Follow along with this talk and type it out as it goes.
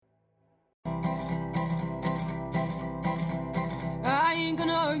ain't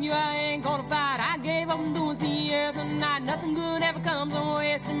gonna argue, I ain't gonna fight. I gave up on doing CL tonight. Nothing good ever comes on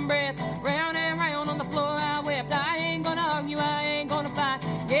wasting breath. Round and round on the floor I wept. I ain't gonna argue, I ain't gonna fight.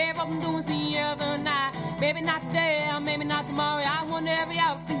 Gave up on doing CL tonight. Maybe not today, or maybe not tomorrow. I wonder every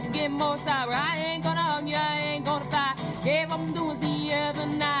hour if things get more sour. I ain't gonna argue, I ain't gonna fight. Gave up on doing CL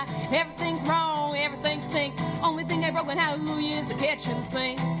tonight. Everything's wrong, everything stinks. Only thing they broken, hallelujah, is the kitchen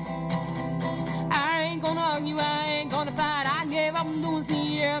sink. I ain't gonna argue, I ain't gonna fight. I gave up on doing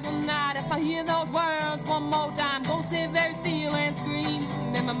CL tonight. If I hear those words one more time, gonna sit very still and scream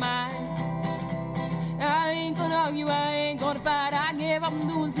in my mind. I ain't gonna argue, I ain't gonna fight. I gave up on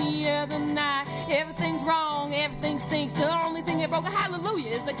doing CL tonight. Everything's wrong, everything stinks. The only thing that broke, hallelujah,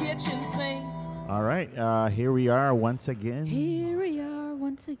 is the kitchen sink. All right, here we are once again. Here we are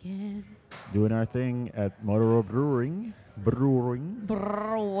once again. Doing our thing at Motorola Brewing. Brewing.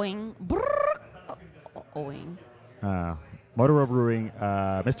 Motorola Brewing.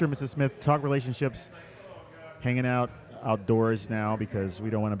 Mr. and Mrs. Smith talk relationships, hanging out outdoors now because we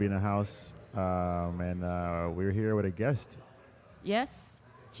don't want to be in the house. And we're here with a guest. Yes,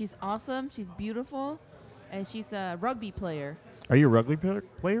 she's awesome. She's beautiful, and she's a rugby player. Are you a rugby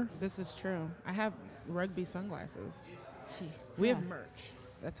player? This is true. I have rugby sunglasses. We Yeah. have merch.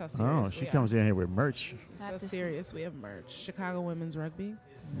 That's how serious Oh, she we comes in here with merch. are. Have So to see. serious. We have merch. Chicago Women's Rugby.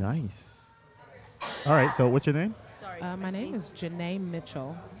 Nice. All right, so what's your name? Sorry. My name is Janae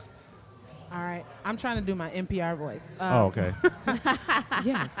Mitchell. All right. I'm trying to do my NPR voice. Oh, okay.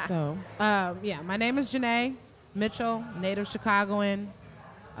 Yes. So, my name is Janae Mitchell, native Chicagoan.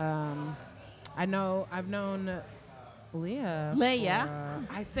 I've known Leah.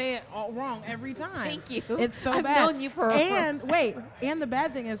 I say it all wrong every time. Thank you. It's so I've bad. known you for And wait, and the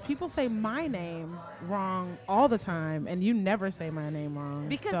bad thing is people say my name wrong all the time, and you never say my name wrong.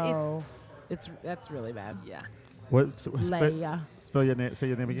 Because so that's really bad. Yeah. What? Leia. Spell your name. Say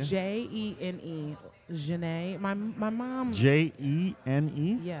your name again. Jene. Janae. My mom.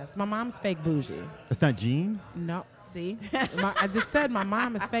 Jene. Yes, my mom's fake bougie. It's not Jean. No, see, I just said my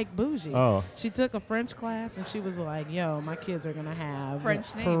mom is fake bougie. Oh. She took a French class and she was like, "Yo, my kids are gonna have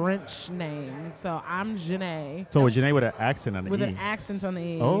French name. French names." So I'm Janae So Janae with an accent on the with E. an accent on the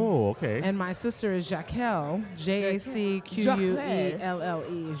E. Oh, okay. And my sister is Jaquelle, Jacquuelle,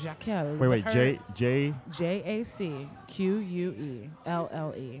 Jaquelle. Wait, J. Jacquuelle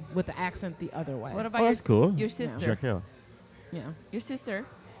with the accent the other way. What about Oh, that's cool. your sister? Jaquel. Yeah, Your sister,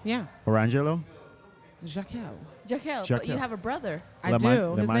 yeah, Orangelo. Jaquelle. Jaquel. But you Jaquel. have a brother. I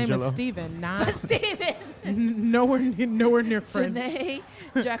do. His name is Lemangelo? Steven, not Steven. nowhere near French. Janae,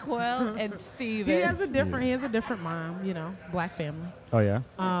 Jaquel, and Steven. He has a different mom, black family. Oh yeah.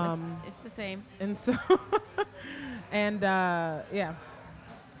 It's the same. And so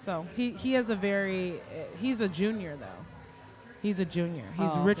so he has he's a junior though. He's a junior.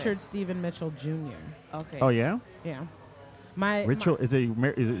 He's Oh, okay. Richard Stephen Mitchell Jr. Okay. Uh, Oh yeah. Yeah. Rachel is it a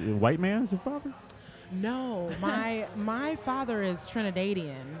white man? Is it father? No, my father is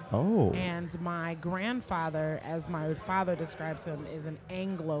Trinidadian. Oh. And my grandfather, as my father describes him, is an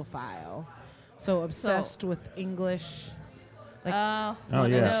Anglophile. So obsessed with English, like Oh, Oh,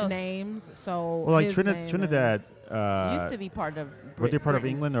 yeah. English names. So Well, like his name Trinidad. is used to be part of. Were they part of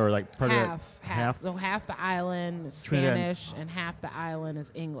Britain. England or like part half. of half? So half the island is Trinidad. Spanish and half the island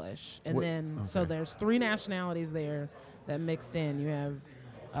is English. And What- then so okay. there's three nationalities there that mixed in. You have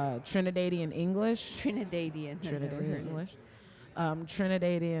Trinidadian English, Trinidadian. I've never heard Trinidadian it. English,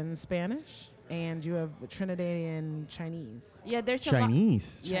 Trinidadian Spanish, and you have Trinidadian Chinese. Yeah, there's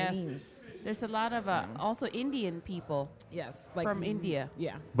Chinese. Yes. Chinese. There's a lot of also Indian people Yes, from India.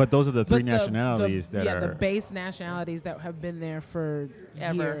 Yeah. But those are the three But nationalities that are. the base nationalities that have been there for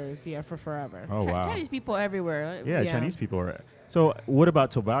Ever. years. Yeah, for forever. Oh wow. Chinese people everywhere. Yeah, Yeah. Chinese people are. So what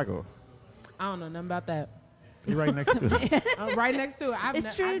about Tobago? I don't know nothing about that. You're right next to it. Right next to it.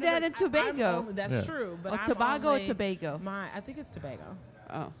 It's Trinidad and Tobago. That's Yeah. true. But Or I'm Tobago or only- Tobago. I think it's Tobago.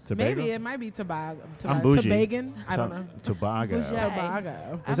 Oh. Tobago? Maybe it might be Tobago. I'm bougie. Tobagan? I don't know. Tobago. Bougie.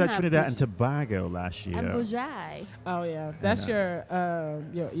 Tobago. Was I'm at not Trinidad bougie. and Tobago last year. I'm Bujai. Oh yeah, that's your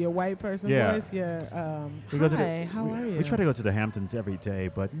white person Yeah. voice. Your We go to hi, how are you? We try to go to the Hamptons every day,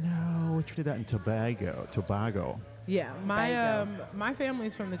 but no, Trinidad and Tobago. Yeah, Tobago. my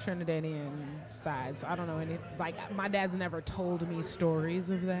family's from the Trinidadian side, so I don't know any. Like my dad's never told me stories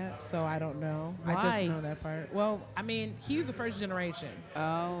of that, so I don't know. I just Why? know that part. Well, I mean, he's the first generation.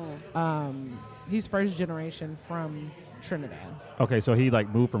 Oh. He's first generation from Trinidad. Okay, so he like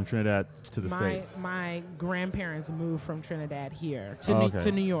moved from Trinidad to the States. My grandparents moved from Trinidad here to Oh, okay.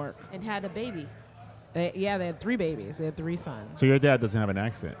 to New York. And had a baby. They had 3 babies. They had 3 sons. So your dad doesn't have an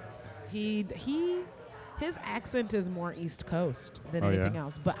accent. He his accent is more East Coast than Oh, yeah? anything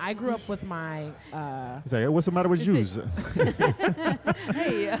else. But I grew up with my He's like, hey, what's the matter with Is Jews?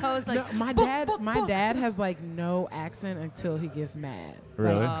 Hey, I was like, no, my book, dad. book, My book. dad has like no accent until he gets mad.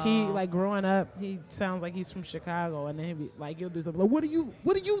 Really? Like, he Oh. like growing up, he sounds like he's from Chicago, and then he'll be like, he'll do something like, "What are you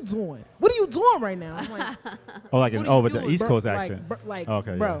doing? What are you doing right now?" I'm like, Oh, like What an, are you with the doing? East "Bro, Coast like, accent. like,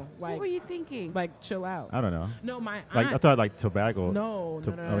 Okay, bro, What were you thinking? like, chill out. I don't know. No, my Like aunt, I thought like Tobago. no,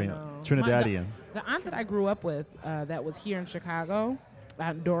 To- no, no, I mean, no. Trinidadian. The aunt that I grew up with, that was here in Chicago,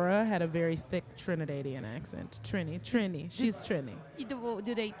 Aunt Dora, had a very thick Trinidadian accent. Trini. She's Trini.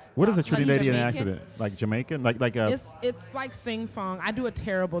 Do they? What is a talk like Trinidadian Jamaican? accent? Like Jamaican? Like a It's like sing song. I do a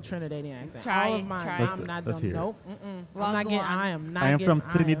terrible Trinidadian accent. Try All it, of mine. try it. I'm not Let's doing. hear it. Nope. Mm-mm. Well, I'm not go getting. on. I am not. I am getting,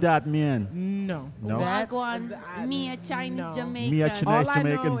 from Trinidad, man. No. No. That- Wagwan, I- me a Chinese no. Jamaican. Me a Chinese All I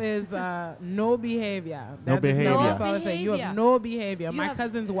know Jamaican. is no behavior. No behavior. That's all I say. You behavior. have no behavior. You My have-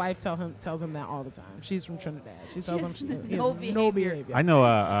 cousin's wife tells him that all the time. She's from Trinidad. She tells him has he no has no behavior. behavior. I know.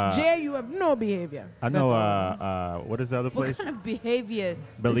 Jay, you have no behavior. I know. That's all. What is the other What place? kind of behavior?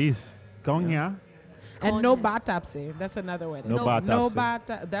 Belize. Konya. And no Cognac. batapsi. That's another way to No say it. batapsi. No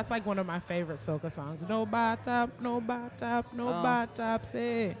bata. That's like one of my favorite soca songs. No batap, no batap, no Oh.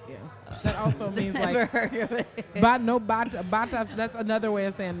 batapsi. Yeah. That also means Never like heard of it. no batap. That's another way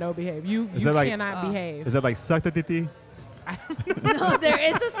of saying no behave. You Is that like- cannot behave. Is that like suck the titi? No, there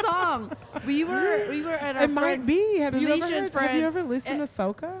is a song. We were at our It might friend's be. Have you Belizean ever friend. listened to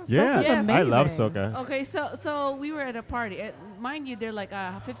soca? Yeah. Soca's Yes. I love amazing. soca. Okay, so we were at a party. Mind you, they're like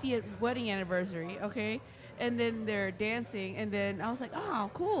a 50th wedding anniversary, okay? And then they're dancing, and then I was like, oh,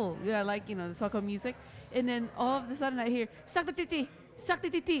 cool. Yeah, like, the soca music. And then all of a sudden I hear, suck the titi, suck the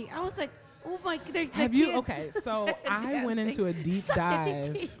titi. I was like, oh my, they're Have the you? kids Okay, so I went dancing. into a deep Suck the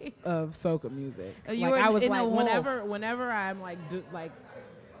dive titi. of soca music. Oh, you like were I was in a like, hole. whenever I'm like,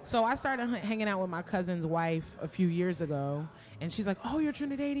 so I started hanging out with my cousin's wife a few years ago, and she's like, "Oh, you're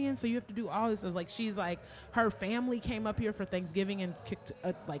Trinidadian, so you have to do all this." I was like, she's like, her family came up here for Thanksgiving and cooked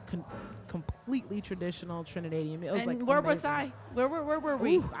completely traditional Trinidadian meal. It was And like where was amazing. I? Where were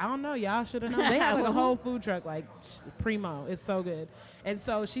we? Ooh, I don't know. Y'all should have known. They have like a whole food truck, like primo. It's so good. And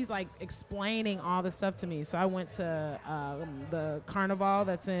so she's like explaining all this stuff to me. So I went to the carnival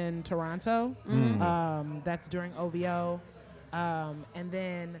that's in Toronto. That's during OVO. And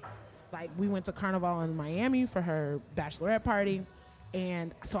then like we went to carnival in Miami for her bachelorette party.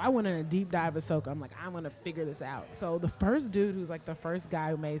 And so I went in a deep dive of soca. I'm like, I'm going to figure this out. So the first dude who's like the first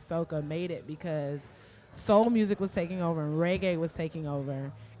guy who made soca made it because soul music was taking over and reggae was taking over.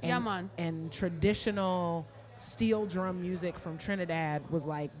 And, Yeah, man. and traditional steel drum music from Trinidad was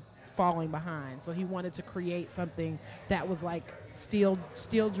like falling behind. So he wanted to create something that was like steel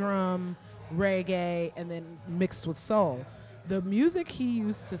drum, reggae, and then mixed with soul. The music he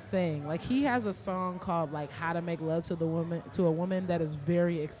used to sing, like he has a song called like "How to Make Love to a Woman" that is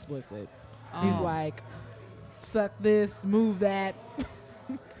very explicit. He's Oh. like, suck this, move that,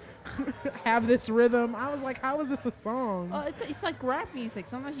 have this rhythm. I was like, how is this a song? Oh, it's like rap music.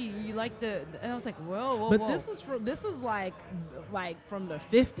 Sometimes you like and I was like, whoa. But whoa. this was like from the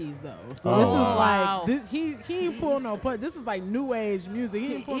 50s though. So Oh, this is wow. Wow. like he ain't pull no punch. This is like new age music.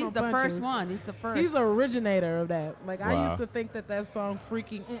 He ain't pull He's no the punches. first one. He's the first. He's the originator of that. Like I Wow. used to think that song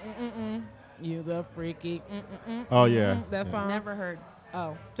 "Freaky," you the freaky. Oh, yeah. That Yeah. song. Never heard.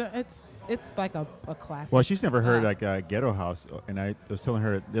 Oh, so it's like a classic. Well, she's never heard Ah. like Ghetto House, and I was telling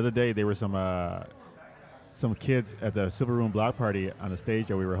her the other day there were some kids at the Silver Room block party on the stage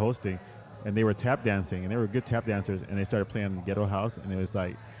that we were hosting, and they were tap dancing, and they were good tap dancers, and they started playing Ghetto House, and it was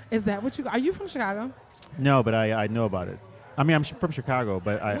like, Is that what you? Are you from Chicago? no, but I know about it. I mean, I'm from Chicago,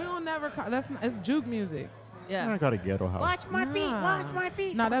 but We don't never call it's juke music. I Yeah. got a Ghetto House. Watch my feet. Nah. Watch my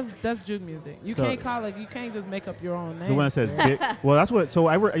feet. No, that's juke music. You So- can't call it. You can't just make up your own name. So when it says big, well, that's what. So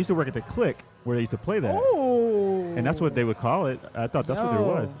I used to work at the Click where they used to play that, Oh, and that's what they would call it. I thought that's what it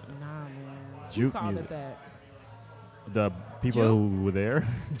was. Nah, man. Juke Who called music. it that? The people Juke? who were there.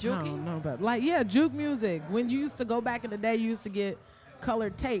 I Juking? don't know, but like, yeah, juke music. When you used to go back in the day, you used to get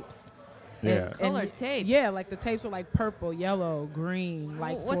colored tapes. Yeah. Colored tapes? Yeah, like the tapes were like purple, yellow, green,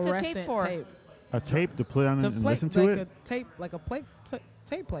 like What's the tape fluorescent for? tape. A tape to play on To and play- listen to like it. a tape, like a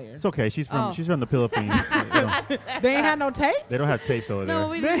tape player. It's okay. She's from Oh. the Philippines. They ain't had no tapes. They don't have tapes over No, there.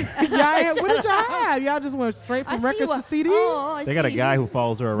 we Y'all didn't. had- what did y'all have? Y'all just went straight I from see records what- to CDs, Oh, I They got a see. guy who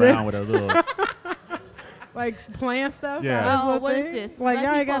follows her around with a little. like playing stuff. Yeah. That was Oh, a what is thing? this? Like Let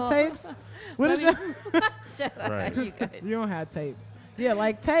y'all ain't got people- tapes. What Let did y'all? Shut up, Right. you guys. You don't have tapes. Yeah,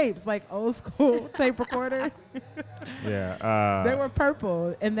 like tapes, like old school tape recorder. Yeah. They were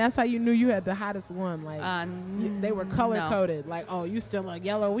purple, and that's how you knew you had the hottest one. Like they were color coded. Like, oh, you still like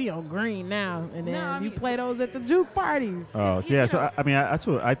yellow, we on green now, and then I you mean, play those at the juke parties. Oh, so yeah. So I mean, that's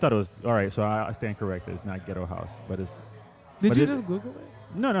what I thought it was. All right. So I stand corrected. It's not ghetto house, but it's. Did but you it- just Google it?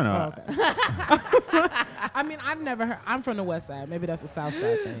 No, no, no. Oh, okay. I mean, I've never heard. I'm from the West Side. Maybe that's a South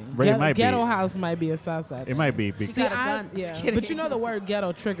Side thing. But it might be. Ghetto house might be a South Side. It might be. She Because, got a gun. Yeah, Just kidding. but you know the word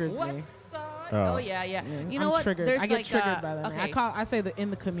ghetto triggers What's me. up? Oh. Oh yeah, yeah. You I'm know what? Triggered. There's I get like, triggered by that. okay. I say the in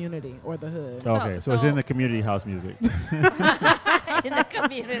the community or the hood. okay, so it's so- in the community house music. in the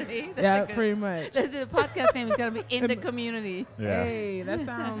community. That's Yeah, a good- pretty much. The podcast name is gonna be in the community. Yeah. Hey, that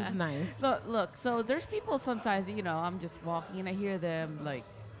sounds nice. Look. So there's people sometimes. I'm just walking and I hear them like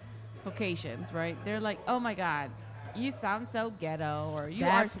Caucasians, right? They're like, "Oh my God, you sound so ghetto," or "You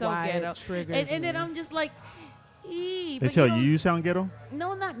That's are so why it ghetto." triggers And then me. I'm just like, They but tell don't- you sound ghetto?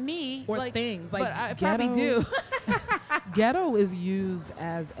 No, not me. Or like, things, like but I probably do. Ghetto is used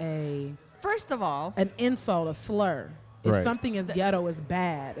as First of all, an insult, a slur. If Right. something is ghetto, is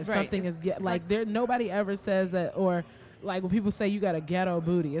bad. If Right. something It's- is it's like there, nobody ever says that. Or like when people say you got a ghetto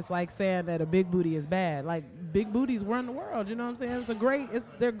booty, it's like saying that a big booty is bad. Like big booties run the world. You know what I'm saying?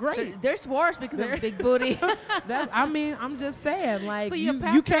 They're great. there's wars because of big booty. I'm just saying, like So you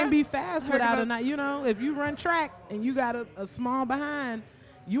Patra can't be fast heard without about- if you run track and you got a small behind,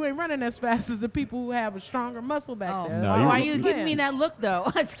 you ain't running as fast as the people who have a stronger muscle back Oh, there. No, why you- are you I'm giving me saying. that look though?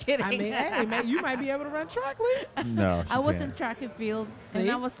 I was kidding. I mean, hey, man, you might be able to run track, Lee. No. she I was can't. in track and field, See?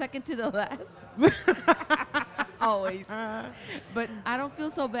 and I was second to the last. Always. But I don't feel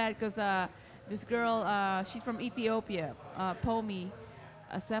so bad because this girl, she's from Ethiopia, Pomi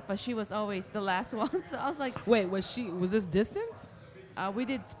Asefa, she was always the last one. So I was like, Wait, was this distance? we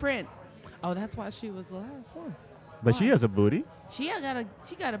did sprint. Oh, that's why she was the last one. But she has a booty. She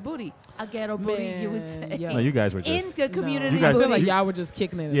got a booty, a ghetto booty, you would Man, say. yeah. No, you guys were In just. the community You guys- I feel booty. like y'all were just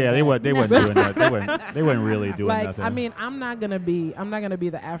kicking it. in Yeah, the they back. weren't doing that. They weren't really doing Like, nothing. I mean, I'm not gonna be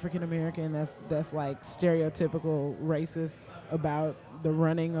the African American that's like stereotypical racist about the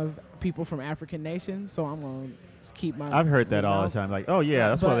running of people from African nations. So I'm gonna just keep my. I've heard that all the mouth. time. Like, oh yeah,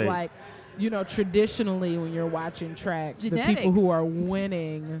 that's but why they. like, traditionally when you're watching track, the people Genetics. who are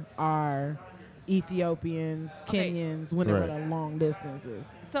winning are Ethiopians, Okay. Kenyans, winning Right. the long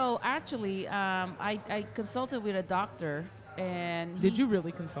distances. So actually, I consulted with a doctor, and Did you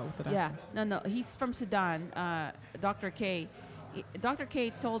really consult with that? Yeah, no, he's from Sudan. Dr. K. Dr.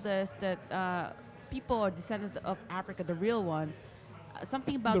 K told us that people are descendants of Africa, the real ones.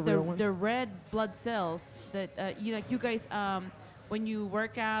 Something about The real ones? the red blood cells that you guys when you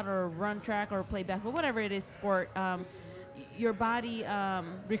work out or run track or play basketball, whatever it is sport, your body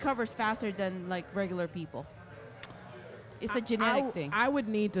recovers faster than like regular people. It's a genetic thing. I would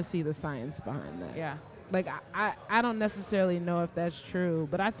need to see the science behind that. Yeah. Like I don't necessarily know if that's true,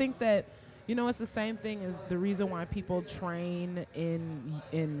 but I think that it's the same thing as the reason why people train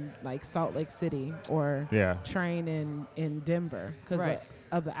in like Salt Lake City or Yeah. train in Denver because Right.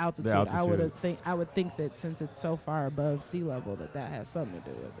 of the altitude. I would think that since it's so far above sea level that has something to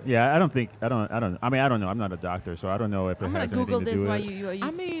do with it. Yeah, I don't know. I'm not a doctor, so I don't know if it I'm gonna has Google anything to this do while with it. you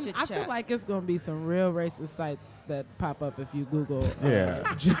I mean, I feel chit-chat. like it's gonna be some real racist sites that pop up if you Google. Yeah.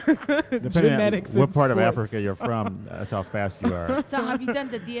 Depending genetics. on what in part of sports. Africa you're from, that's how fast you are. So have you done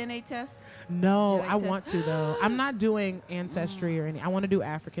the DNA test? No, Genetic I test? want to though. I'm not doing ancestry or any. I want to do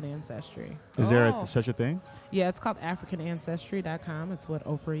African ancestry. Is there Oh. such a thing? Yeah, it's called AfricanAncestry.com. It's what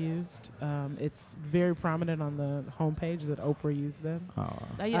Oprah used. It's very prominent on the homepage that Oprah used them. Oh.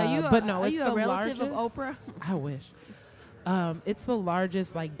 Are you, But no, are it's you the a relative of largest- Oprah? I wish. It's the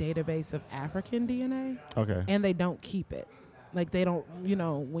largest like database of African DNA, Okay. and they don't keep it. Like they don't.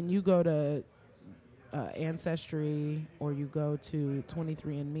 When you go to Ancestry or you go to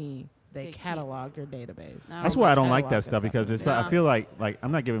 23andMe, they They keep- catalog your database. No. That's why I don't like that Catalog stuff and because it's. No. I feel like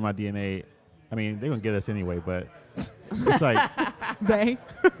I'm not giving my DNA. I mean, they're gonna get us anyway, but it's like, They.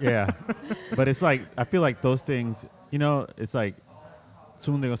 yeah. But it's like I feel like those things. It's like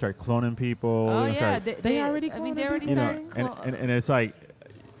soon they're gonna start cloning people. Oh they're gonna yeah, start- They already I mean, cloned they already people. started. and it's like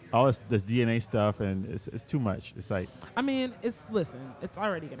all this DNA stuff, and it's too much. It's like I mean, it's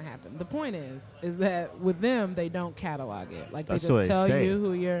already gonna happen. The point is that with them, they don't catalog it. Like they That's just what they tell say. you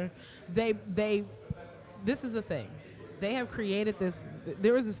who you're. This is the thing. They have created this.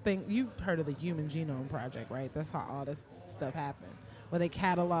 There was this thing. You've heard of the Human Genome Project, right? That's how all this stuff happened, where they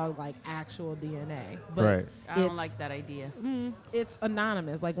catalog like actual DNA. But Right. I don't it's- like that idea. It's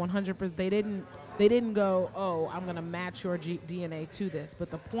anonymous, like 100%. They didn't go, oh, I'm gonna match your DNA to this. But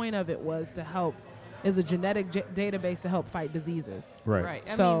the point of it was to help is a genetic database to help fight diseases. Right. Right.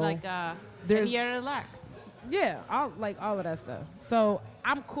 I So, mean, like there's- Henrietta Lacks. Yeah, all of that stuff. So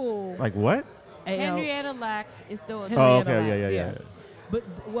I'm cool. Like what? AL Henrietta Lacks is the Oh, Henrietta okay. Lacks, Yeah.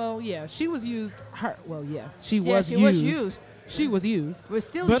 But she was used. She Yeah, was she used. was used. She was used. We're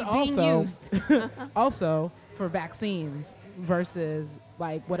still But being also- used. Also for vaccines versus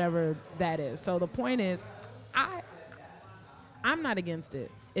like whatever that is. So the point is, I'm not against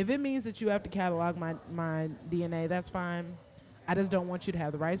it. If it means that you have to catalog my DNA, that's fine. I just don't want you to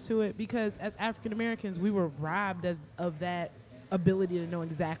have the rights to it because as African Americans, we were robbed of that ability to know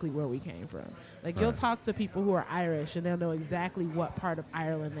exactly where we came from. Like you'll Right. talk to people who are Irish and they'll know exactly what part of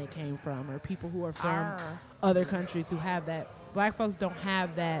Ireland they came from, or people who are from Arr. other countries who have that. Black folks don't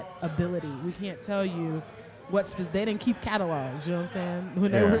have that ability. We can't tell you they didn't keep catalogs, you know what I'm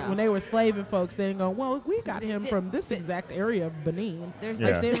saying? Yeah. When they were slaving folks, they didn't go, well, we got him from this Th- exact area of Benin. There's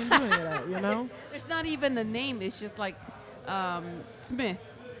Yeah. Like they didn't do any of that, you know? There's not even the name. It's just like Smith,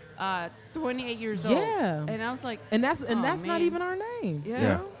 28 years old. Yeah. And I was like, And that's Oh, not man. even our name. Yeah. You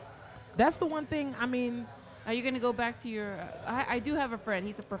know? That's the one thing. I mean, are you going to go back to your? I do have a friend.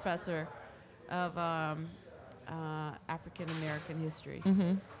 He's a professor of African American history,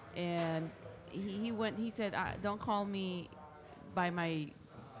 and he went. He said, "Don't call me by my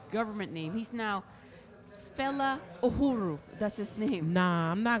government name." He's now Fela Uhuru. That's his name.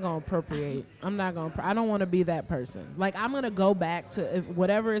 nah, I'm not gonna appropriate. I don't want to be that person. Like I'm gonna go back to if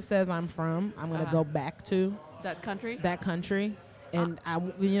whatever it says I'm from. I'm gonna go back to That country. that country. And I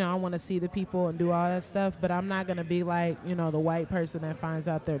want to see the people and do all that stuff, but I'm not gonna be like, the white person that finds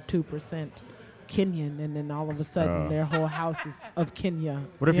out they're 2% Kenyan, and then all of a sudden Oh. their whole house is of Kenya.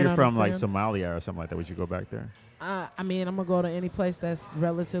 What if You know you're what I'm from like saying? Somalia or something like that? Would you go back there? I mean, I'm gonna go to any place that's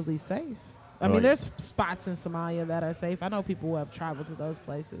relatively safe. I Oh, mean, yeah. there's spots in Somalia that are safe. I know people who have traveled to those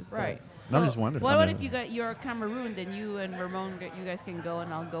places. but- Right. No, I'm just wondering. What I mean- if you're Cameroon? Then you and Ramon, you guys can go,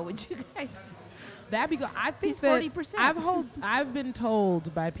 and I'll go with you guys. That'd be good. I think He's that 40%. I've been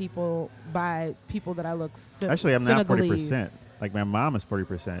told by people that I look Actually, I'm not 40%. Senegalese. Like my mom is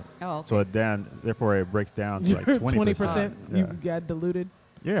 40%. Oh, okay. So therefore it breaks down to like 20%. You Yeah. got diluted.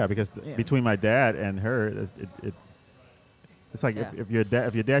 Yeah, because Yeah. between my dad and her, it's like Yeah. if your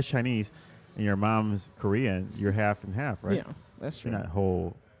dad's Chinese and your mom's Korean, you're half and half, right? Yeah, that's true. You're not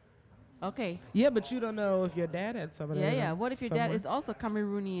whole. Okay. Yeah, but you don't know if your dad had some of that. Yeah. What if your dad somewhere. is also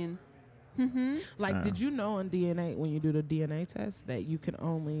Cameroonian? Like, did you know on DNA, when you do the DNA test, that you can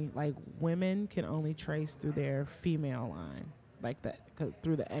only, like, women can only trace through their female line, like that,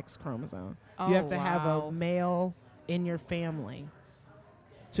 through the X chromosome. You have Oh, to have wow. a male in your family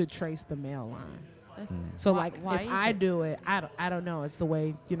to trace the male line. That's- So, why- like, why if is I it? do it, I don't know. It's the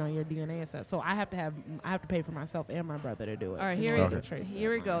way, your DNA is set. So I have to pay for myself and my brother to do it. All right, in here, order we- to trace here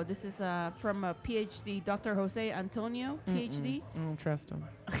that we go. line. This is from a PhD, Dr. Jose Antonio, PhD. I don't trust him.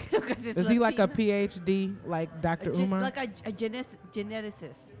 'Cause it's Is he like a Latino. PhD, like Dr. Umar? Like a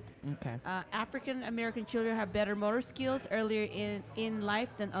geneticist. Okay. African American children have better motor skills earlier in life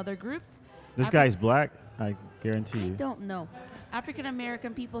than other groups. This Afri- guy's black, I guarantee I you. don't know. African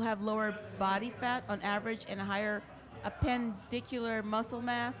American people have lower body fat on average and a higher appendicular muscle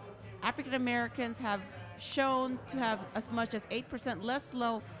mass. African Americans have shown to have as much as 8% less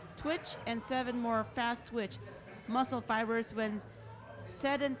slow twitch and 7 more fast twitch muscle fibers when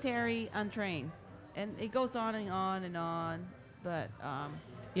sedentary untrained. And it goes on and on and on. But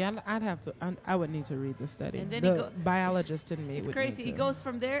Yeah, I'd have to. I would need to read the study. And then the he go- biologist in me. it's would crazy. need It to. goes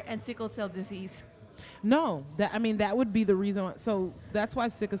from there and sickle cell disease. No, that would be the reason. So that's why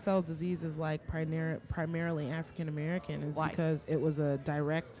sickle cell disease is like primarily African American, is Why? because it was a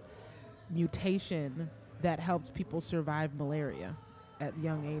direct mutation that helped people survive malaria at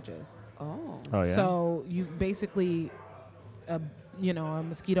young ages. Oh. Oh yeah. So you basically, a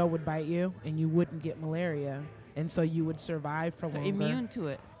mosquito would bite you and you wouldn't get malaria, and so you would survive for So longer. immune to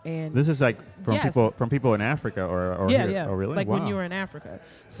it. And this is like from Yes. people in Africa or yeah, here. yeah. Oh really? Like Wow. when you were in Africa.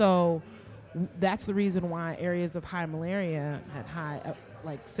 So that's the reason why areas of high malaria had high,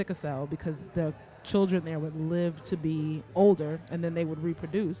 like sickle cell, because the children there would live to be older and then they would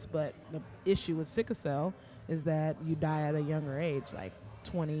reproduce. But the issue with sickle cell is that you die at a younger age, like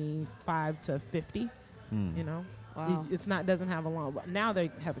 25 to 50. Hmm. You know, Wow. it's not doesn't have a long. Now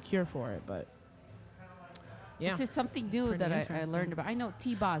they have a cure for it, but yeah. It's just something new Pretty that I interesting. learned about. I know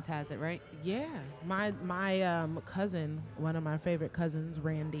T-Boz has it, right? Yeah, my cousin, one of my favorite cousins,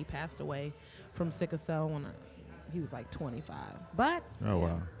 Randy, passed away from sickle cell when he was like 25. But Oh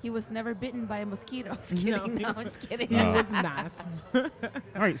wow. he was never bitten by a mosquito. I was No. kidding. No, I was kidding. He Oh. was not. All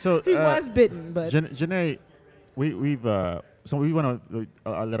right. So He was bitten, but Janae, we've so we want to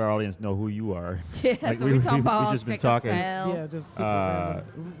let our audience know who you are. Yeah, Like, so we're talking about we just been sickle talking. cell. Yeah, just super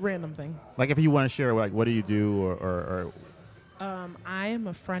random things. Like if you want to share, like what do you do, or I am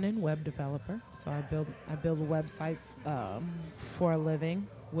a front-end web developer, so I build websites for a living,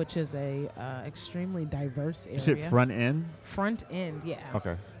 which is a extremely diverse area. you said front end? Front end, yeah.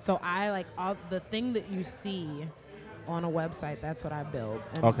 Okay. So I like all the thing that you see on a website. That's what I build,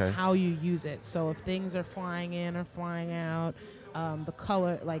 and Okay. how you use it. So if things are flying in or flying out, the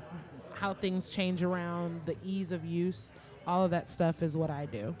color, like how things change around, the ease of use, all of that stuff is what I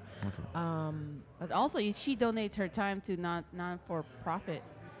do. Okay. But also, she donates her time to not for profit.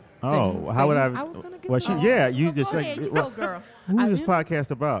 Oh, things- how would things. I? I was gonna get well, to she, that. yeah, you just Go like. ahead, you what- go, girl. Who's this you- podcast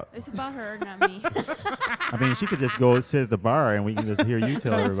about? It's about her, not me. I mean, she could just go sit at the bar and we can just hear you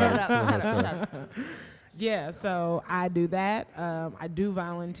tell everybody. Shut up, shut up, shut up. Yeah, so I do that. I do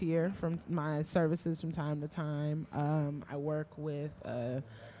volunteer from my services from time to time. I work with a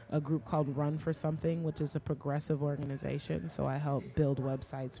group called Run for Something, which is a progressive organization. So I help build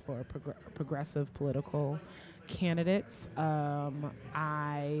websites for progressive political candidates.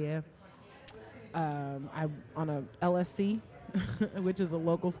 I on a LSC, which is a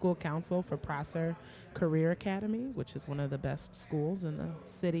local school council for Prosser Career Academy, which is one of the best schools in the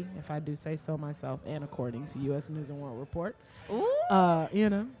city, if I do say so myself, and according to U.S. News and World Report. Ooh. You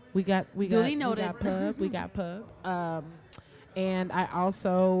know, we got Duly noted. we got pub. And I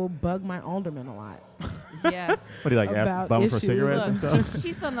also bug my alderman a lot. Yes. What do you like? Ask About bum for issues. cigarettes and Look, stuff?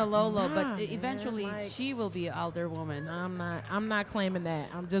 she's on the low, Nah, but man, eventually like- she will be an elder woman. I'm not claiming that.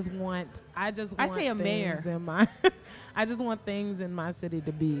 I just want I say a mayor. things in my I just want things in my city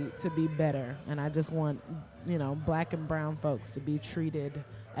to be better, and I just want, you know, black and brown folks to be treated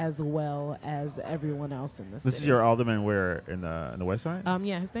as well as everyone else in the city. This is your alderman where in the West Side?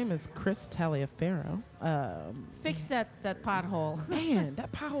 Yeah, his name is Chris Taliaferro. Fix that pothole. Man,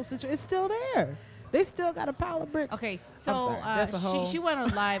 that pothole situation is still there. They still got a pile of bricks. Okay, I'm so sorry, that's a whole- she went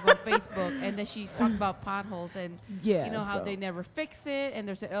on live on Facebook, and then she talked about potholes and Yeah, you know how so- they never fix it. And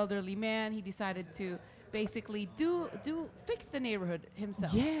there's an elderly man. He decided to basically fix the neighborhood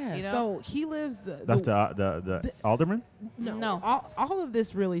himself. Yeah, you know? so he lives. That's the alderman? No. All of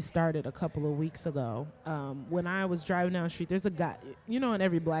this really started a couple of weeks ago. When I was driving down the street, there's a guy, you know, in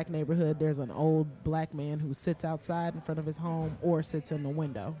every black neighborhood, there's an old black man who sits outside in front of his home or sits in the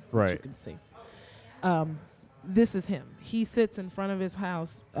window, which you Right. can see. This is him. He sits in front of his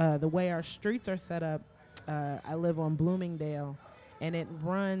house. The way our streets are set up, I live on Bloomingdale, and it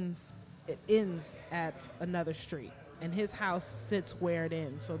ends at another street, and his house sits where it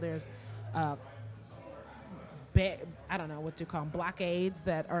ends. So there's I don't know what you call them, blockades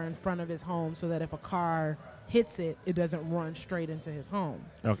that are in front of his home, so that if a car hits it, it doesn't run straight into his home.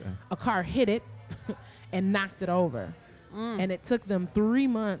 Okay. A car hit it and knocked it over. And it took them 3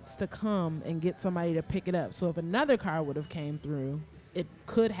 months to come and get somebody to pick it up. So if another car would have came through, it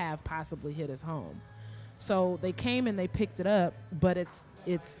could have possibly hit his home. So they came and they picked it up, but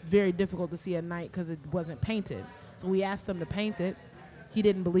it's very difficult to see at night because it wasn't painted. So we asked them to paint it. He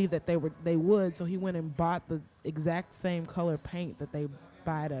didn't believe that they would, so he went and bought the exact same color paint that they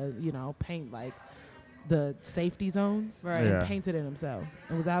buy to, you know, paint like the safety zones, Right. and Yeah. painted it himself.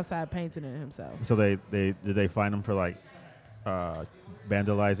 And was outside painting it himself. So did they find him for like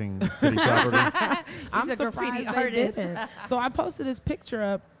vandalizing city property? I'm a graffiti surprised they artist. didn't. So I posted this picture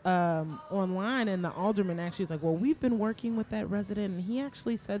up online, and the alderman actually was like, well, we've been working with that resident, and he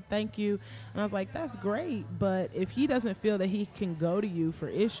actually said thank you. And I was like, that's great, but if he doesn't feel that he can go to you for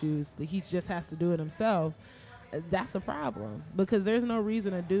issues, that he just has to do it himself, that's a problem, because there's no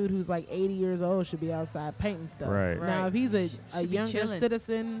reason a dude who's like 80 years old should be outside painting stuff. Right. Now, Right. if he's a Should be younger chilling.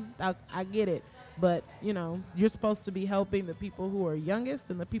 citizen, I get it. But, you know, you're supposed to be helping the people who are youngest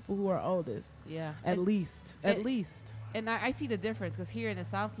and the people who are oldest. Yeah. At It's- least. it- At least. And I see the difference because here in the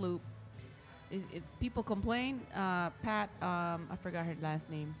South Loop, people complain. Pat, I forgot her last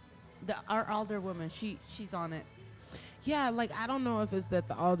name. Our older woman, she's on it. Yeah, like, I don't know if it's that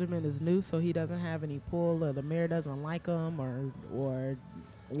the alderman is new, so he doesn't have any pull, or the mayor doesn't like him, or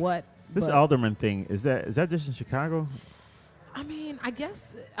what. This but- alderman thing, is that just in Chicago? I mean,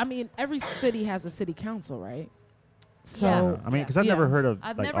 every city has a city council, right? So, Yeah. I mean, because I've Yeah. never heard of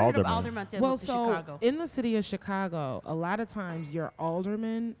I've like never heard alderman. of alderman until I well, moved to so Chicago. in the city of Chicago, a lot of times your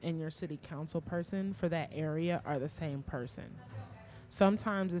alderman and your city council person for that area are the same person.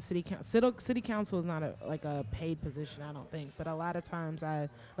 sometimes the city council is not a paid position, I don't think, but a lot of times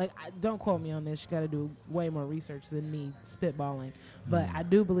don't quote me on this, you got to do way more research than me spitballing, but I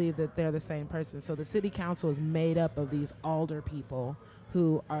do believe that they're the same person. So the city council is made up of these alder people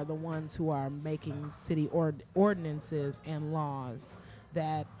who are the ones who are making city ordinances and laws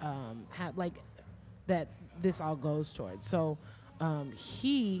that that this all goes towards. So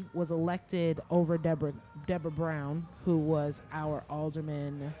he was elected over Deborah Brown, who was our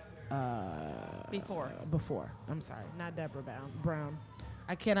alderman before. I'm sorry, not Deborah Brown.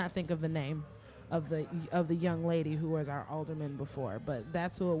 I cannot think of the name of the young lady who was our alderman before, but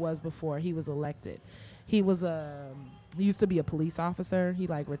that's who it was before he was elected. He was he used to be a police officer. He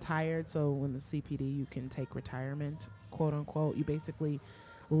retired. So when the CPD, you can take retirement, quote unquote. You basically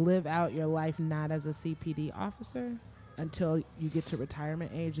live out your life not as a CPD officer until you get to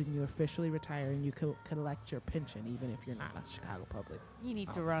retirement age, and you officially retire, and you collect your pension even if you're not a Chicago public You need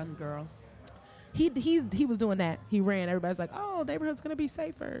officer. to run, girl. He was doing that. He ran. Everybody's like, oh, neighborhood's going to be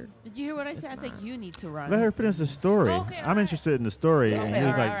safer. Did you hear what I said? I It's think not. you need to run. Let her finish the story. Okay, I'm alright. interested in the story. Okay, and all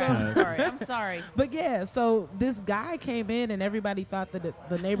you're right, like, all right. I'm sorry. I'm sorry. But yeah, so this guy came in and everybody thought that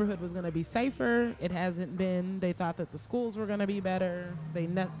the neighborhood was going to be safer. It hasn't been. They thought that the schools were going to be better.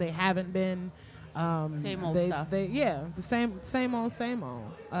 They haven't been. Same old stuff. The same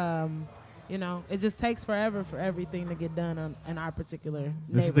old. It just takes forever for everything to get done in our particular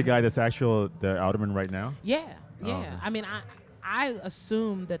this is the neighborhood. guy that's the alderman right now? Yeah. Oh. I mean, I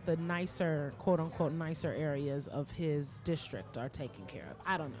assume that the nicer, quote unquote, nicer areas of his district are taken care of.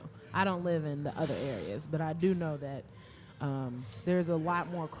 I don't know. I don't live in the other areas, but I do know that there's a lot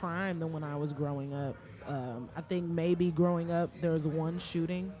more crime than when I was growing up. I think maybe growing up there was one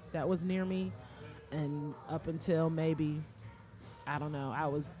shooting that was near me, and up until maybe, I don't know, I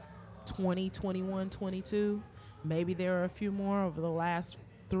was 20, 21, 22. Maybe there are a few more over the last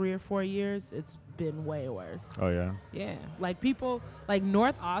 3 or 4 years. It's been way worse. Oh, yeah. Yeah, people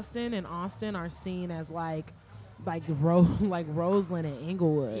North Austin and Austin are seen as like Roseland and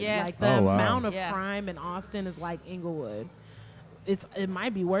Inglewood. Yes. Like the Oh, wow. amount of Yeah. crime in Austin is like Inglewood. It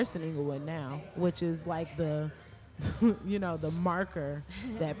might be worse than Inglewood now, which is like the the marker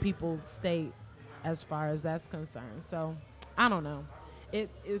that people state as far as that's concerned. So I don't know.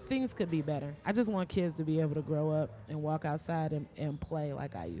 Things could be better. I just want kids to be able to grow up and walk outside and play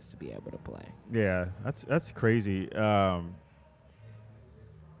like I used to be able to play. Yeah, that's crazy. I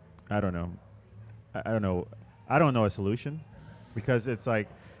don't know. I don't know. I don't know a solution, because it's like,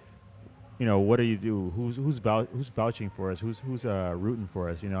 what do you do? Who's vouching for us? Who's rooting for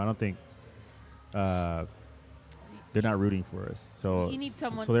us? I don't think they're not rooting for us. So You need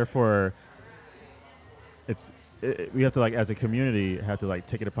someone So therefore, we have to as a community have to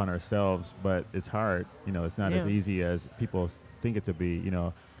take it upon ourselves, but it's hard. It's not as Yeah. easy as people think it to be.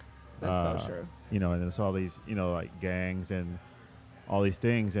 That's so true. And it's all these, gangs and all these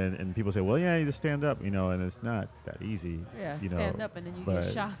things, and people say, well, yeah, you just stand up, and it's not that easy. Yeah, you stand know, up and then you but-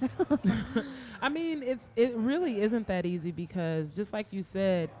 get shot. I mean, it really isn't that easy, because just like you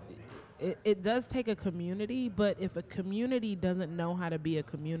said, it does take a community, but if a community doesn't know how to be a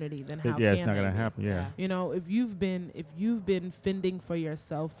community, then how yeah, it's can not they gonna be? happen. Yeah. If you've been fending for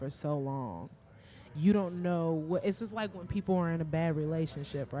yourself for so long, you don't know what it's just like when people are in a bad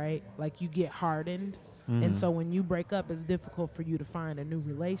relationship, right? Like you get hardened, and Mhm. so when you break up, it's difficult for you to find a new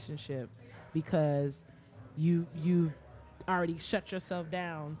relationship because you've already shut yourself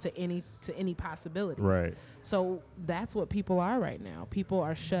down to any possibilities. Right. So that's what people are right now. People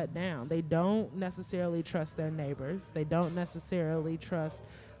are shut down. They don't necessarily trust their neighbors. They don't necessarily trust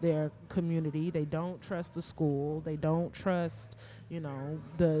their community. They don't trust the school. They don't trust,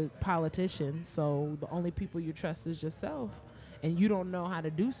 the politicians. So the only people you trust is yourself. And you don't know how to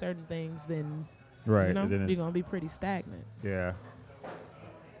do certain things, then, Right. you're then going it's- to be pretty stagnant. yeah.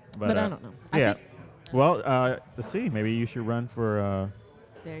 But I don't know. I Yeah. think- Well, let's see. Maybe you should run for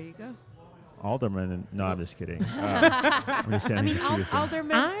There you go. alderman. No, I'm just kidding. I'm just saying. I he mean, should see this thing.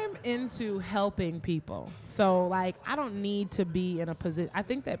 aldermen. I'm into helping people. So I don't need to be in a position. I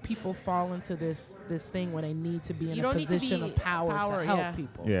think that people fall into this thing where they need to be in You a don't need to position be of power to help yeah.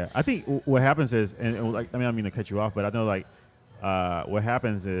 people. Yeah, I think what happens is, and I don't mean to cut you off, but I know what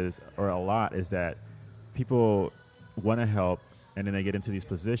happens is, or a lot is that people want to help, and then they get into these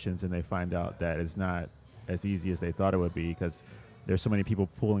positions and they find out that it's not as easy as they thought it would be, because there's so many people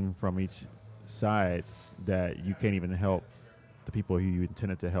pulling from each side that you can't even help the people who you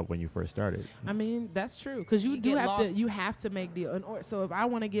intended to help when you first started. I mean, that's true, because you You do get have lost. to. You have to make so if I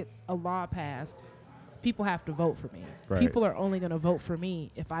want to get a law passed, People have to vote for me. Right. People are only going to vote for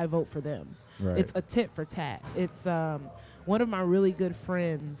me if I vote for them. Right. It's a tit for tat. It's one of my really good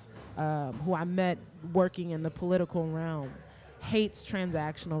friends who I met working in the political realm hates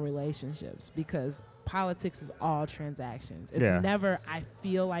transactional relationships because politics is all transactions. It's Yeah. never, I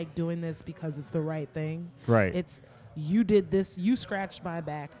feel like doing this because it's the right thing. Right. It's, you did this, you scratched my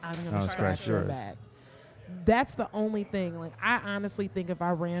back, I'm going I'll to scratch scratch your yours. back. That's the only thing. Like, I honestly think if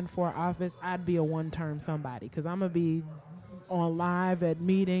I ran for office, I'd be a one-term somebody because I'm going to be on live at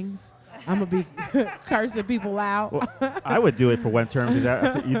meetings. I'm going to be cursing people out. Well, I would do it for one term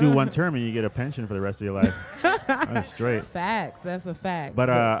because you do one term and you get a pension for the rest of your life. That's straight. Facts. That's a fact. But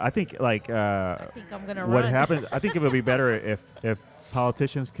I think I think I'm gonna what run. happens, I think it would be better if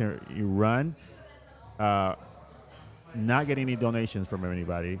politicians can you run, not get any donations from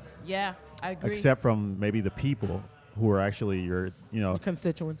anybody, Yeah, I agree. except from maybe the people who are actually your, the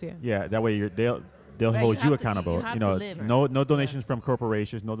constituents, yeah. yeah. That way they'll Right, hold you you have to be- accountable. you have to know, live. no donations from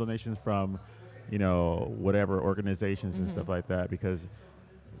corporations, no donations from, whatever organizations and stuff like that, because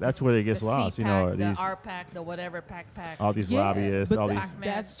that's where it gets the lost. CPAC, These the RPAC, the whatever pack. all these Yeah, lobbyists, but all th- these.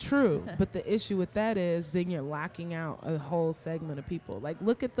 That's true. But the issue with that is then you're locking out a whole segment of people. Like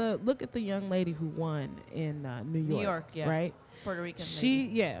look at the young lady who won in New York. York, yeah. Right. Puerto Rican.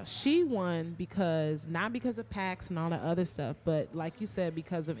 She won because not because of PACs and all that other stuff, but like you said,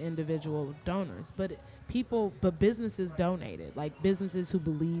 because of individual donors. But businesses donated, like businesses who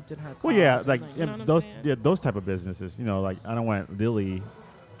believed in her cause. Well, yeah, or like something, you know what I'm those, saying? those type of businesses. Like I don't want Lilly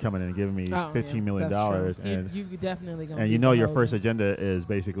coming in and giving me Oh, $15 million that's true. and you definitely gonna and be you know your beholden. first agenda is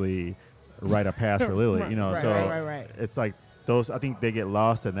basically write a pass for Lilly. Right, So right. it's like those. I think they get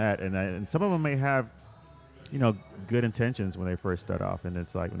lost in that, and some of them may have, good intentions when they first start off, and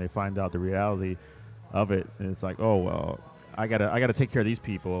it's like when they find out the reality of it, and it's like, oh well, I gotta take care of these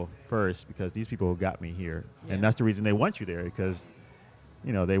people first because these people got me here, Yeah. and that's the reason they want you there because,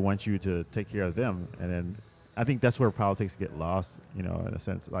 they want you to take care of them, and then I think that's where politics get lost, in a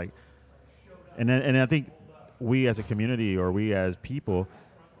sense, like, and I think we as a community or we as people,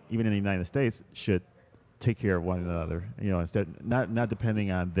 even in the United States, should take care of one another, instead not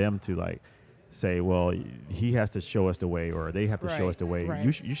depending on them to like say, well, he has to show us the way or they have to show Right, us the way. right.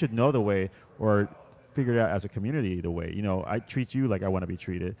 You should know the way or figure it out as a community the way. I treat you like I want to be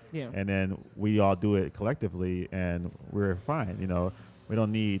treated, Yeah. and then we all do it collectively, and we're fine. We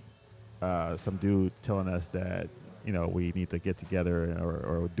don't need some dude telling us that we need to get together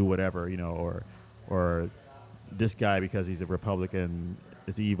or do whatever, or this guy because he's a Republican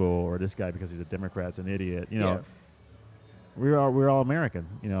is evil, or this guy because he's a Democrat's an idiot. Yeah. We're all American,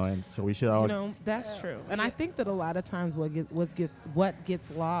 and so we should all. That's true. And I think that a lot of times what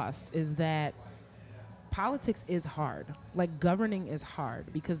gets lost is that politics is hard. Like governing is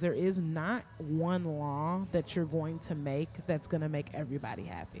hard because there is not one law that you're going to make that's going to make everybody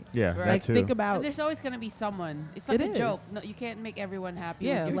happy. Yeah, Right. that Like too. think about And there's always gonna be someone. It's like It a joke. is. No, you can't make everyone happy.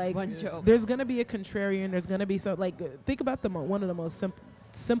 yeah, with your like one joke. there's going to be a contrarian. There's going to be think about one of the most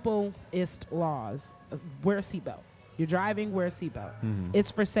simplest laws. Wear a seatbelt. You're driving, wear a seatbelt. Mhm.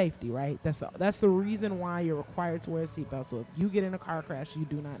 It's for safety, right? That's the reason why you're required to wear a seatbelt. So if you get in a car crash, you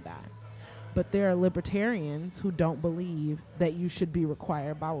do not die. But there are libertarians who don't believe that you should be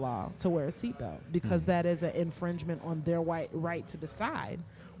required by law to wear a seatbelt because that is an infringement on their right to decide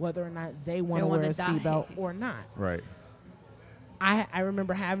whether or not they want to wear wanna a die. seatbelt or not. Right. I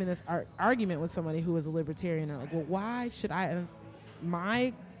remember having this argument with somebody who was a libertarian. They're like, well, why should I? And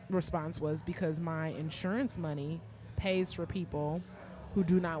my response was because my insurance money pays for people who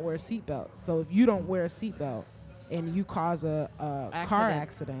do not wear seatbelts. So if you don't wear a seatbelt and you cause a car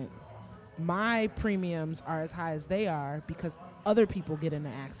accident, my premiums are as high as they are because other people get into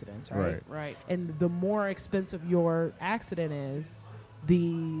accidents, right? Right. And the more expensive your accident is, the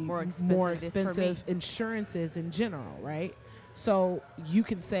more expensive it is for me. expensive insurance is in general, right? So you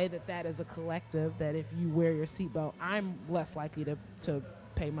can say that is a collective, that if you wear your seatbelt, I'm less likely to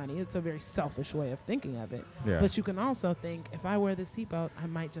pay money. It's a very selfish way of thinking of it. Yeah. But you can also think, if I wear the seatbelt, I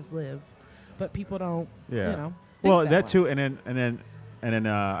might just live. But people don't, Yeah. think Well, that that way. too, and then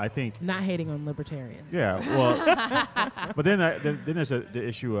I think. Not hating on libertarians. Yeah, well, but then there's the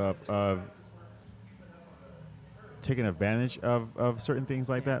issue of taking advantage of certain things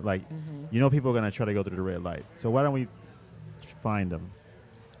like that. Like, people are gonna try to go through the red light. So why don't we find them?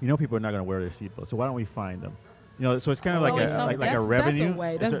 People are not gonna wear their seatbelt. So why don't we find them? So it's kind of There's like always something. a That's a revenue.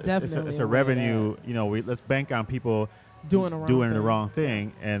 way. It's That's a- definitely it's a a way revenue. Let's bank on people Doing the wrong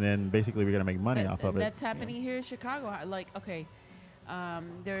thing, and then basically we're gonna make money off of it. That's happening here in Chicago. Like, okay,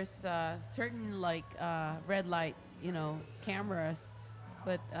 there's certain like red light, cameras,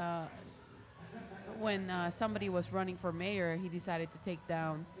 but when somebody was running for mayor, he decided to take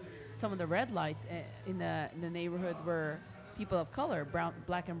down some of the red lights in the neighborhood where people of color,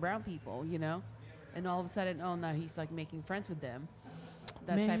 black and brown people, you know, and all of a sudden, oh, now he's like making friends with them.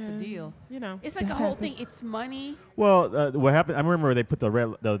 That type of deal. You know, It's like a whole thing. It's money. Well, what happened? I remember they put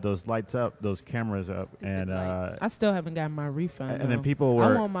those lights up, those cameras up, Stupid and lights. I still haven't gotten my refund. and then though. people I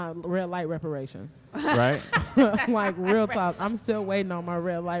were want my red light reparations. right. Like real talk, I'm still waiting on my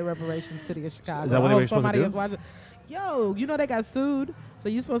red light reparations. City of Chicago. Is that what I they were hope supposed to somebody do? is watching. Yo, you know they got sued, so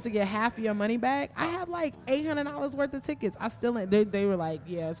you're supposed to get half of your money back. I had like $800 worth of tickets. I still ain't. They were like,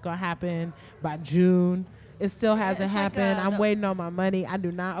 yeah, it's gonna happen by June. It still hasn't it's like, happened. I'm the- waiting on my money. I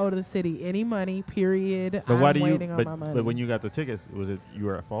do not owe the city any money. Period. But I'm why do you? waiting on But, my money. but when you got the tickets, was it you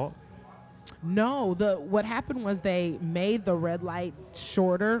were at fault? No, what happened was they made the red light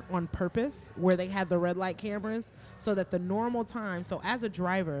shorter on purpose, where they had the red light cameras, so that the normal time. So as a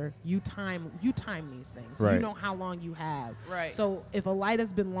driver, you time these things. So you Right. know how long you have. Right. So if a light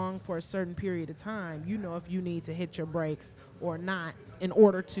has been long for a certain period of time, you know if you need to hit your brakes or not in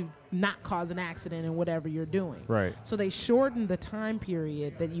order to not cause an accident in whatever you're doing. Right. So they shortened the time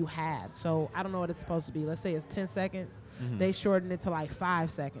period that you had. So I don't know what it's supposed to be. Let's say it's 10 seconds. Mm-hmm. They shortened it to like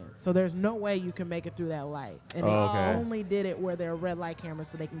 5 seconds. So there's no way you can make it through that light. And Oh, they okay. only did it where there are red light cameras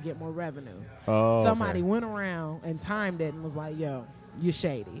so they can get more revenue. Oh, Somebody okay. went around and timed it and was like, yo, you're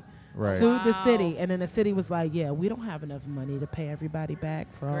shady. Right. Sued the Wow. city. And then the city was like, yeah, we don't have enough money to pay everybody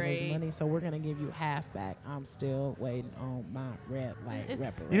back for all the Great. money. So we're going to give you half back. I'm still waiting on my red light It's-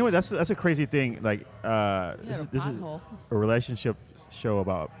 reparations. You know what? That's a crazy thing. Like, Yeah, this is pothole. a relationship show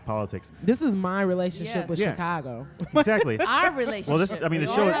about politics. This is my relationship Yes. with Yeah. Chicago. Exactly. Our relationship. Well, this I mean the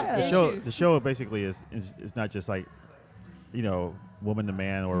We show all have issues. the show basically is not just like, you know, woman to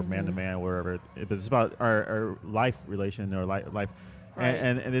man or man to man, wherever. But it's about our life relation or life, Right.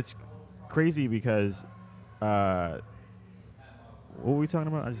 and it's crazy because what were we talking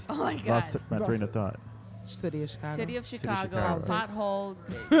about? I just Oh my lost God. my train of thought. City of Chicago. City of City of Chicago, Chicago. pothole,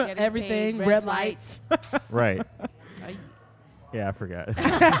 getting Everything, paid, red lights. Right. Ay, Yeah, I forgot.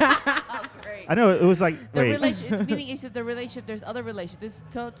 oh, great. I know it was like The wait. relationship, meaning it's just the relationship. There's other relationships.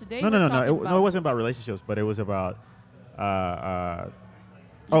 So today No, we're no, no, no. talking No, about it wasn't about relationships, but it was about.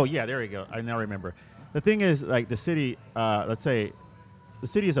 Oh yeah, there you go. I now remember. The thing is, like the city. Let's say, the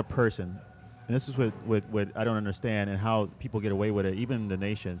city is a person, and this is what I don't understand, and how people get away with it. Even the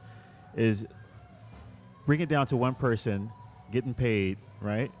nation, is bring it down to one person getting paid,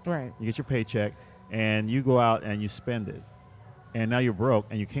 right? Right. You get your paycheck, and you go out and you spend it, and now you're broke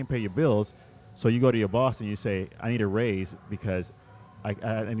and you can't pay your bills, so you go to your boss and you say, "I need a raise because I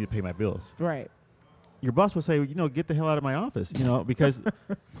need to pay my bills." Right. Your boss will say, you know, get the hell out of my office, you know, because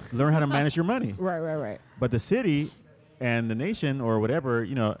learn how to manage your money. Right. But the city and the nation or whatever,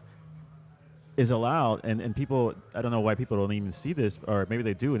 you know, is allowed, and people, I don't know why people don't even see this, or maybe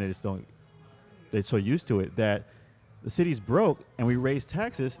they do and they just don't, they're so used to it, that the city's broke and we raise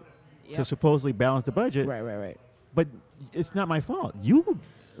taxes to Yep. supposedly balance the budget, Right. but it's not my fault. You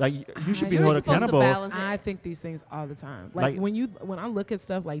should be You're held supposed to accountable. balance it. I think these things all the time. Like Like- when I look at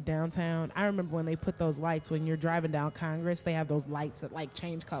stuff like downtown, I remember when they put those lights when you're driving down Congress, they have those lights that like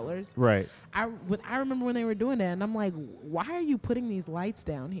change colors. Right. I remember when they were doing that, and I'm like, why are you putting these lights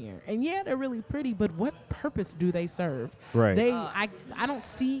down here? And yeah, they're really pretty, but what purpose do they serve? Right. I don't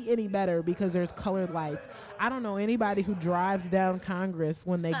see any better because there's colored lights. I don't know anybody who drives down Congress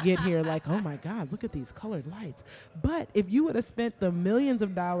when they get here like, oh my God, look at these colored lights. But if you would have spent the millions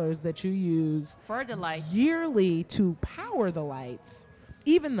of dollars that you use for the light. yearly to power the lights,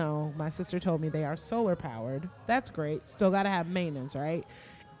 even though my sister told me they are solar powered, that's great. Still got to have maintenance, right?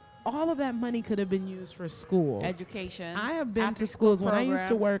 All of that money could have been used for schools. Education. I have been to after-school schools when I used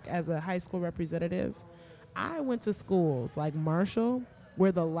to program. work as a high school representative. I went to schools like Marshall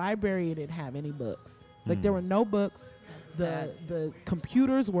where the library didn't have any books. Like there were no books. Sad. The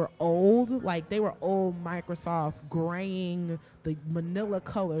computers were old, like they were old Microsoft graying, the manila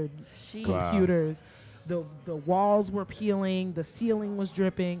colored Jeez. Wow. computers. The walls were peeling, the ceiling was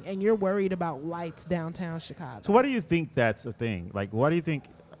dripping, and you're worried about lights downtown Chicago. So why do you think that's a thing? Like, why do you think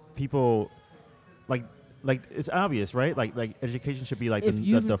people, like it's obvious, right? Like education should be like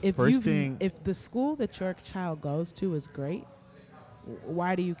the first thing. If the school that your child goes to is great,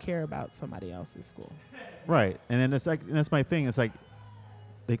 why do you care about somebody else's school? Right, and then it's like, and that's my thing. It's like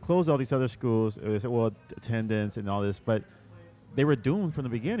they closed all these other schools. They said, well, attendance and all this, but they were doomed from the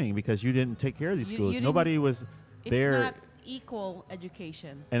beginning because you didn't take care of these You- schools. you Nobody was It's there, not equal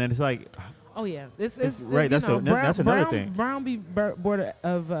education. and then it's like, Oh yeah, this It's- is right, that's that's another thing. Brown v. Board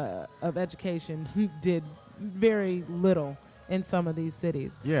of Education did very little in some of these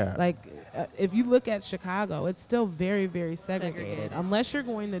cities. Yeah. Like, if you look at Chicago, it's still very, very segregated. Segregated. Unless you're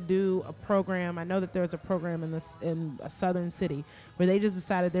going to do a program. I know that there's a program in a southern city where they just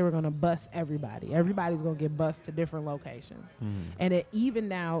decided they were going to bus everybody. Everybody's going to get bused to different locations. And it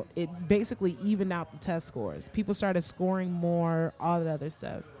basically evened out the test scores. People started scoring more, all that other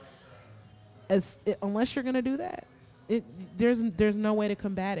stuff. Unless you're going to do that, there's no way to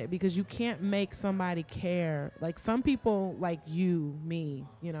combat it, because you can't make somebody care. Like, some people, like you, me,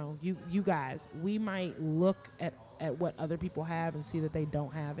 you guys, we might look at what other people have and see that they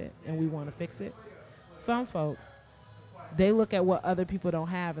don't have it, and we want to fix it. Some folks, they look at what other people don't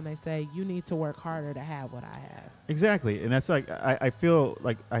have and they say, you need to work harder to have what I have. Exactly. And that's like, I feel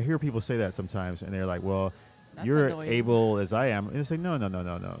like I hear people say that sometimes, and they're like, well, That's you're annoying. able as I am. And it's like,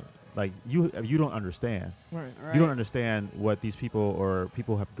 no. Like, you don't understand. Right. Right. You don't understand what these people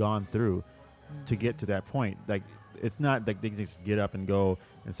have gone through to get to that point. Like, it's not like they can just get up and go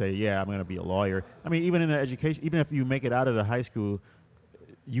and say, yeah, I'm going to be a lawyer. I mean, even in the education, even if you make it out of the high school,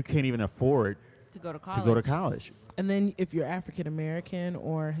 you can't even afford To go to to college. go to college. And then if you're African American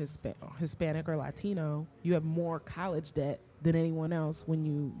or Hispanic or Latino, you have more college debt than anyone else when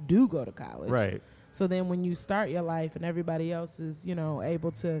you do go to college. Right. So then when you start your life and everybody else is,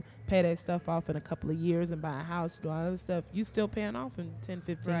 able to pay their stuff off in a couple of years and buy a house, do all other stuff, you still paying off in 10,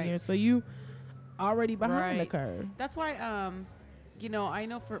 15 Right. years. So you already behind the Right. curve. That's why, I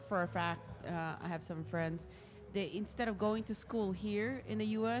know for a fact, I have some friends, they, instead of going to school here in the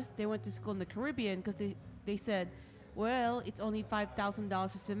U.S., they went to school in the Caribbean because they said, well, it's only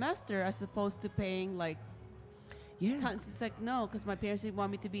 $5,000 a semester as opposed to paying like Yeah. tons. It's like, no, because my parents didn't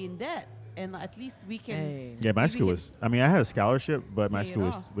want me to be in debt. And at least we can. Hey. Yeah, my Maybe school we was, I mean, I had a scholarship, but my Pay it school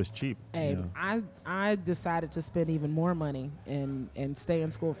off. was cheap. Hey, you know. I decided to spend even more money and stay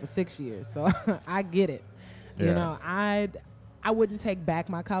in school for 6 years. So I get it. You Yeah. know, I wouldn't take back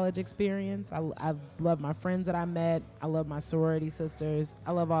my college experience. I love my friends that I met. I love my sorority sisters.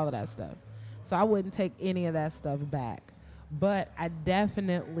 I love all of that stuff. So I wouldn't take any of that stuff back. But I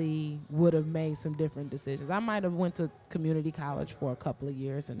definitely would have made some different decisions. I might have went to community college for a couple of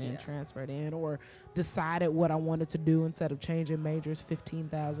years and then Yeah. transferred in, or decided what I wanted to do instead of changing majors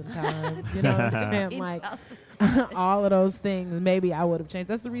 15,000 times. You know what I'm saying? Like, all of those things, maybe I would have changed.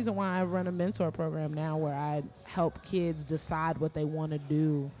 That's the reason why I run a mentor program now, where I help kids decide what they want to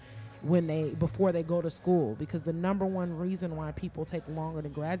do before they go to school, because the number one reason why people take longer to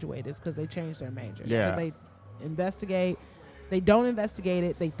graduate is because they change their major. Yeah. Because they don't investigate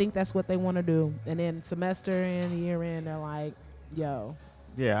it. They think that's what they want to do, and then semester in, year in, they're like, "Yo,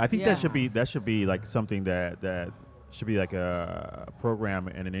 Yeah, I think Yeah. that should be like something that should be like a program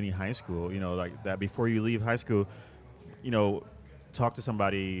in any high school. You know, like that before you leave high school, talk to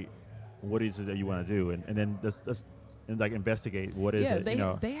somebody. What is it that you want to do, and then just and like investigate what is yeah."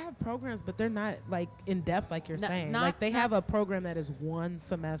 it. They have programs, but they're not like in depth like you're Not- saying. not- Like they not- have a program that is one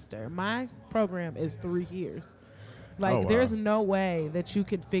semester. My program is 3 years. Like, Oh, wow. there's no way that you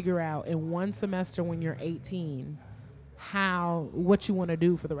could figure out in one semester when you're 18 what you want to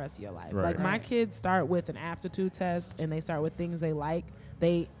do for the rest of your life. Right. Like, my Right. kids start with an aptitude test, and they start with things they like.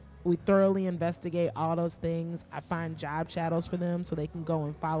 We thoroughly investigate all those things. I find job shadows for them so they can go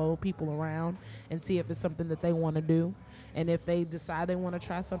and follow people around and see if it's something that they want to do. And if they decide they want to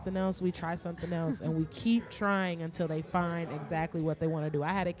try something else, we try something else. And we keep trying until they find exactly what they want to do.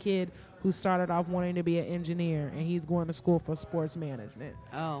 I had a kid who started off wanting to be an engineer, and he's going to school for sports management.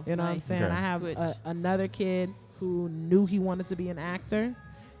 Oh, You know what I'm nice. saying? Okay. I have Switch. another kid who knew he wanted to be an actor,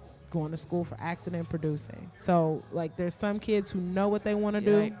 going to school for acting and producing. So, like, there's some kids who know what they want to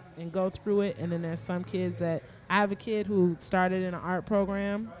do Right. and go through it, and then there's some kids that I have a kid who started in an art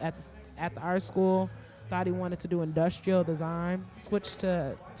program at the art school, thought he wanted to do industrial design, switched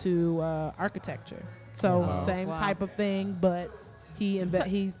to architecture. So Wow. same Wow. type of thing, but he So-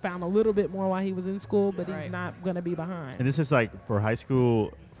 he found a little bit more while he was in school, but Right. he's not going to be behind. And this is like for a high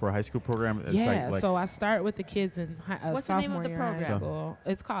school program. It's Yeah, like so I start with the kids in What's the name of sophomore the year in high program? school.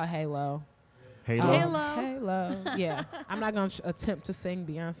 It's called Halo. Halo. Halo. Halo. Yeah. I'm not going to attempt to sing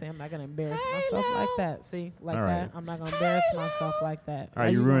Beyonce. I'm not going to embarrass myself Halo. like that. See? Like All that. right. I'm not going to embarrass myself like that. All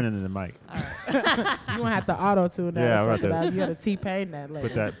right, you're ruining the mic. All right. You're going to have to auto-tune that. Yeah, or I'm about something. to- You got to T-Pain that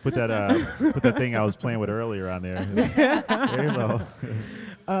later. Put that thing I was playing with earlier on there. Halo.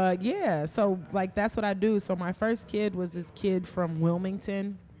 Yeah, so like that's what I do. So my first kid was this kid from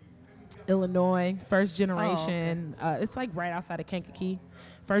Wilmington, Illinois, first generation. It's like right outside of Kankakee.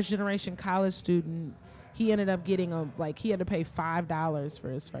 First generation college student. he ended up getting he had to pay $5 for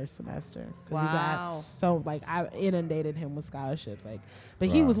his first semester because he Wow. got so I inundated him with scholarships. But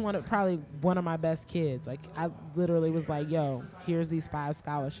he Wow. was probably one of my best kids. I literally was like, yo, here's these 5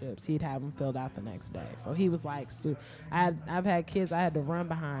 scholarships. He'd have them filled out the next day. So he was like, I've had kids I had to run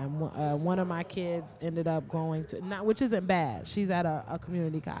behind. One of my kids ended up going to which isn't bad. She's at a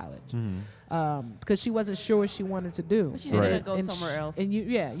community college. Mm-hmm. Because she wasn't sure what she wanted to do. But she's Right. gonna go And somewhere else. And you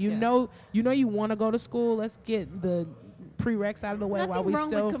Yeah. know you want to go to school. Let's get the prereqs out of the way Nothing while we wrong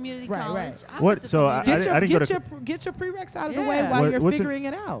still with community right, college. right. I What- went to so I- community- I didn't go get your prereqs out of the Yeah. way while What- you're what's in- figuring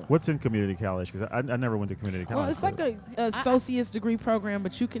it out. What's in community college? Because I never went to community college. Well, it's like a associate's degree program,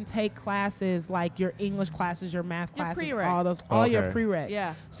 but you can take classes like your English classes, your math Your classes, prereq. all your Okay. prereqs.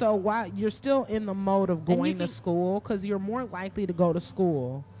 Yeah. So while you're still in the mode of you going to can- school, because you're more likely to go to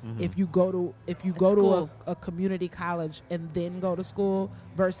school Mhm. if you go to school. a community college and then go to school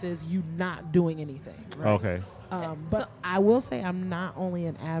versus you not doing anything. Okay. But So- I will say I'm not only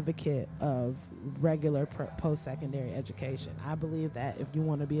an advocate of regular post-secondary education. I believe that if you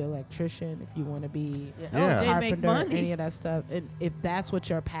want to be an electrician, if you want to be Yeah. Yeah. Oh, a they make carpenter, money. any of that stuff, and if that's what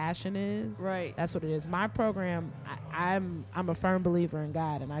your passion is, Right. that's what it is. My program, I'm a firm believer in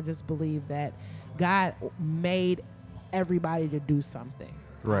God, and I just believe that God made everybody to do something.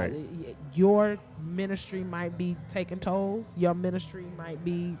 Right. Your ministry might be taking tolls. Your ministry might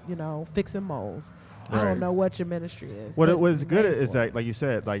be, fixing moles. I Right. don't know what your ministry is. What but what's good made is for it. that, like you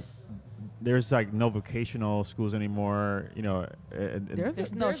said, there's no vocational schools anymore.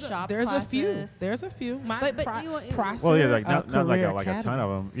 There's no shop There's a few. classes. There's a few. My But Pro- you- Prosser, well, yeah, not like Career like a ton Academy. of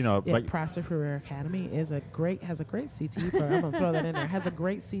them. Yeah, Like Prosser Career Academy has a great CTE program. I'm gonna throw that in there. Has a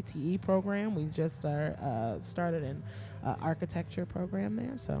great CTE program. We just started an architecture program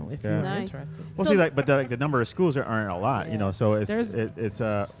there. So if Yeah. you're Nice. interested, well, So- see, but the number of schools aren't a lot. Yeah. So it's There's it's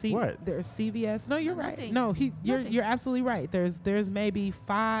what? There's CVS. No, you're right. Nothing. No, you're Nothing. absolutely right. There's maybe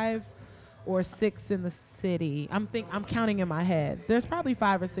 5 or 6 in the city. I'm counting in my head. There's probably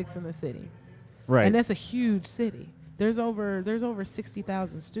 5 or 6 in the city. Right. And that's a huge city. There's over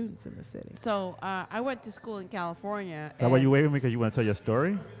 60,000 students in the city. So I went to school in California. Is that why and- you waving me because you want to tell your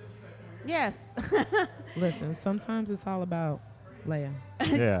story? Yes. Listen, sometimes it's all about Leia.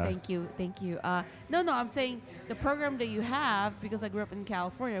 Yeah. Thank you. No, I'm saying the program that you have, because I grew up in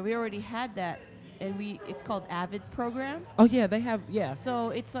California, we already had that, and it's called AVID program. Oh yeah, they have So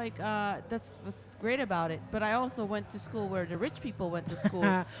it's like that's what's great about it. But I also went to school where the rich people went to school.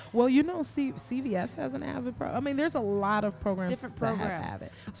 Well, CVS has an Avid program. I mean, there's a lot of programs Different that have program. Avid.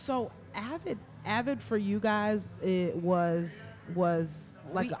 So Avid for you guys, it was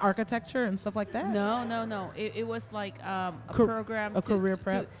like We- architecture and stuff like that. No. It was like a Car- program. a career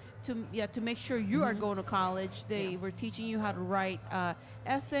prep. To make sure you are going to college. They were teaching you how to write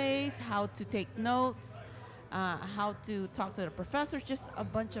essays, how to take notes, how to talk to the professors. Just a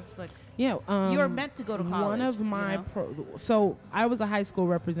bunch of Yeah, you are meant to go to college. One of my so I was a high school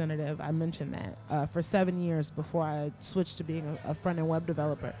representative. I mentioned that for 7 years before I switched to being a front end web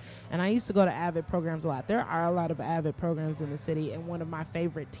developer, and I used to go to Avid programs a lot. There are a lot of Avid programs in the city, and one of my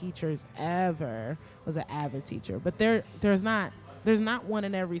favorite teachers ever was an Avid teacher. But there's not one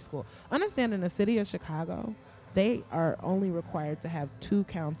in every school. Understand, in the city of Chicago, they are only required to have 2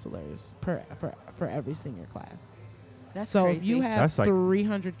 counselors for every senior class. That's So crazy. if you have That's like-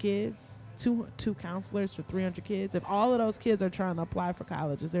 300 kids, two counselors for 300 kids, if all of those kids are trying to apply for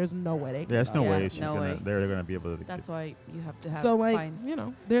colleges, there's no way they can. There's no Yeah, way no way. they're gonna be able to. That's why you have to have. So fine.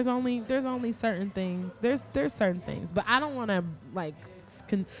 there's only certain things. There's certain things, but I don't want to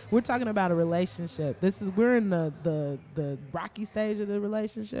we're talking about a relationship. We're in the rocky stage of the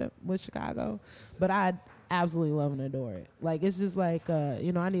relationship with Chicago, but I absolutely love and adore it. Like, it's just like I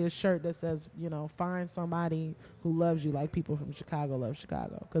need a shirt that says, find somebody who loves you like people from Chicago love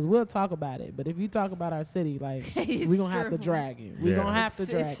Chicago. Because we'll talk about it, but if you talk about our city, like, It's we're gonna have to true. drag you. We're Yeah. gonna have to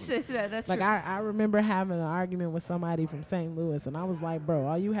drag you. That's Like, true. I remember having an argument with somebody from St. Louis, and I was like, bro,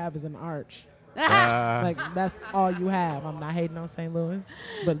 all you have is an arch. Like, that's all you have. I'm not hating on St. Louis,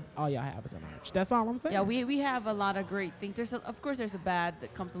 but all y'all have is an arch. That's all I'm saying. Yeah, we have a lot of great things. Of course there's a bad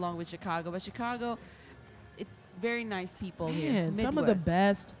that comes along with Chicago, but Chicago, it's very nice people here. Man, some of the Midwest.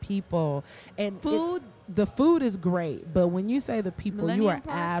 best people. And Food. the food is great, but when you say the people, you are Millennium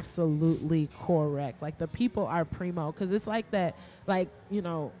Park? absolutely correct. Like, the people are primo, because it's like that,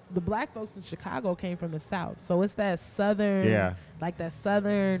 the black folks in Chicago came from the South. So it's that Southern,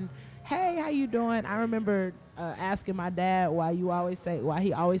 hey, how you doing? I remember asking my dad why he always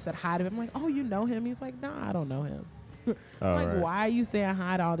said hi to him. I'm like, oh, you know him? He's like, no, I don't know him. Oh, Like, right. why are you saying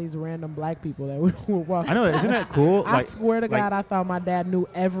hi to all these random black people that we were walking? I know, isn't that cool? I swear to like- God, I thought my dad knew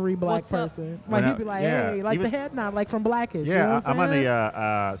every black What's up? person. When Like, I- he'd be like, yeah, hey, like even- the head nod, like from Blackish. you know Yeah, what I'm on saying?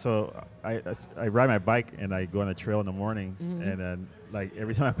 the so I ride my bike and I go on the trail in the mornings, Mhm. and then like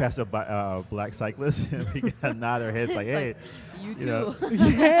every time I pass a black cyclist, they kind of nod their heads like, It's "Hey," like, you you know. too.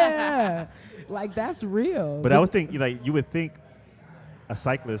 Yeah. Like, that's real. but I was thinking like you would think a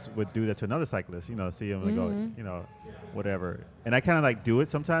cyclist would do that to another cyclist, see him and Mhm. go, whatever. And I kind of like do it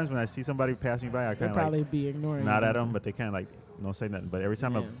sometimes when I see somebody pass me by. I They'd kind of probably like be ignoring nod you. at them, but they kind of like don't say nothing. But every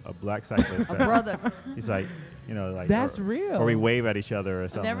time Yeah. a black cyclist, A passes, brother. he's like, like That's or, real. or we wave at each other or I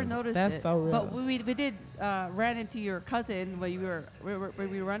something. never noticed That's it. so real. But we did ran into your cousin when you were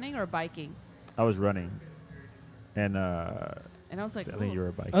we running or biking, I was running, and and I was like, I think "Ooh." you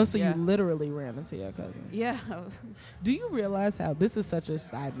were biking. Oh, so Yeah. you literally ran into your cousin. Yeah. Do you realize how, this is such a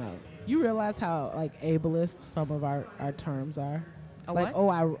side note, you realize how, like, ableist some of our terms are? A Like,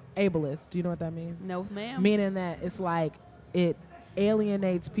 what? ableist. Do you know what that means? No, ma'am. Meaning that it's like it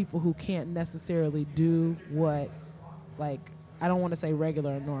alienates people who can't necessarily do what, like, I don't want to say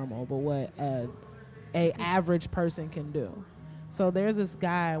regular or normal, but what a average person can do. So there's this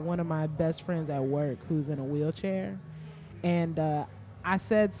guy, one of my best friends at work, who's in a wheelchair, and I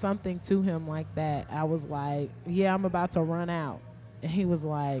said something to him like that. I was like, "Yeah, I'm about to run out," and he was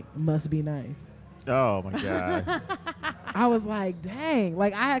like, "Must be nice." Oh my god. I was like, dang.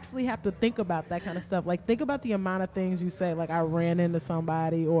 Like, I actually have to think about that kind of stuff. Like, think about the amount of things you say, like, I ran into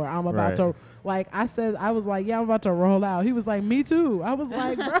somebody, or I'm about Right. to, like, I was like, yeah, I'm about to roll out. He was like, me too. I was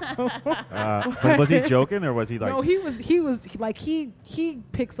like, bro. But was he joking or was he like? No, he was like, he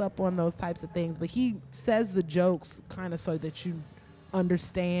picks up on those types of things, but he says the jokes kind of so that you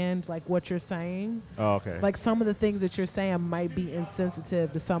understand, like, what you're saying. Oh, okay. Like, some of the things that you're saying might be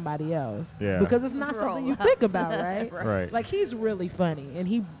insensitive to somebody else. Yeah. Because it's not Roll something you up. think about, right? right. Like, he's really funny, and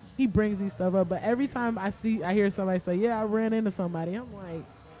he brings these stuff up. But every time I hear somebody say, "Yeah, I ran into somebody," I'm like,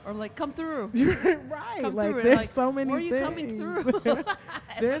 Or like, come through. "You're right." Come Like, through. there's Like, so many where are you things. coming through?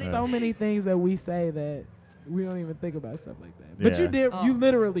 There's Yeah. so many things that we say that we don't even think about stuff like that. But you Yeah. did. Oh. You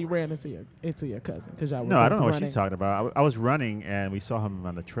literally ran into your cousin because y'all were No, I both don't know what running. she's talking about. I was running and we saw him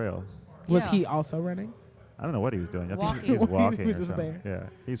on the trail. Was Yeah. he also running? I don't know what he was doing. I think he Walking. was He walking was or just something. Yeah,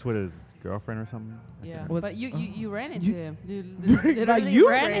 he's with his girlfriend or something. Yeah. Was- But you ran into you- him. You Like, literally you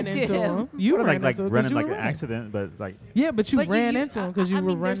ran into him. You Well, ran like into him 'cause running you like were an running. accident, but it's like Yeah, but you But ran into him because you I were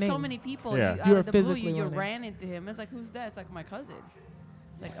mean, running. there's so many people. Yeah. You, You out were of the blue, physically you running. ran into him. It's like, who's that? It's like my cousin.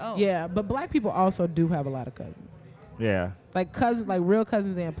 It's like, oh. Yeah, but black people also do have a lot of cousins. yeah. Like cousins, like real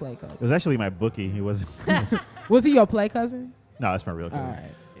cousins and play It cousins. was actually my bookie. He wasn't. Was he your play cousin? No, that's my real All cousin.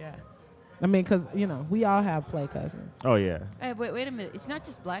 right. Yeah. I mean, because, we all have play cousins. Oh yeah. Hey, wait a minute. It's not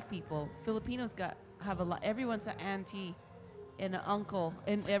just black people. Filipinos have a lot. Everyone's an auntie and an uncle,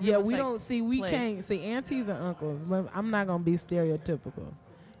 and Yeah, everyone's we like, don't see, we play. can't see aunties and uncles. I'm not going to be stereotypical.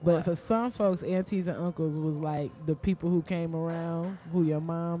 But What? for some folks, aunties and uncles was like the people who came around, who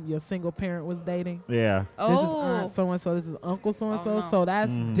your single parent was dating. Yeah. This is Oh. aunt so and so. This is uncle so and so. Oh, no. So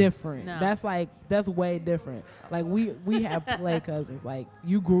that's Mhm. different. No. That's way different. Like we have play cousins. Like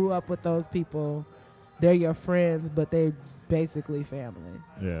you grew up with those people. They're your friends, but they basically family.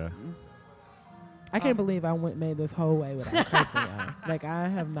 Yeah. I can't believe I made this whole way without cursing. Y'all. Like I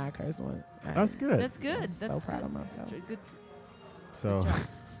have not cursed once. That's good. That's good. I'm That's so proud good. of myself. That's good. So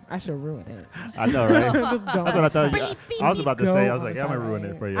I should ruin it. I know, right? Just go That's what I on thought. I was about to say. I was Go like, on, I'm gonna ruin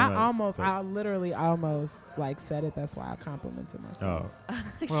sorry. it for you. I literally almost like said it. That's why I complimented myself. Oh.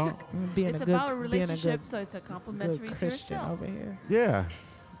 Well, Being It's a good, about a being a relationship, good, so it's a good complimentary to Christian yourself. over here. yeah.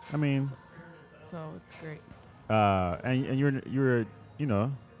 I mean, So it's great. and you're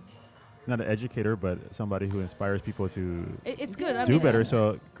not an educator, but somebody who inspires people to It's good. I do mean, better.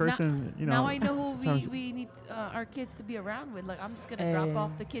 So Kirsten, now I know who sometimes- we need our kids to be around with. Like I'm just gonna drop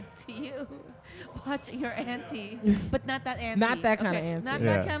off the kids to you, watching your auntie, but not that auntie. Not that kinda okay? auntie. Not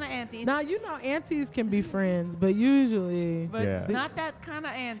Yeah. that kind of auntie. Now aunties can be friends, but usually, but Yeah. not that kind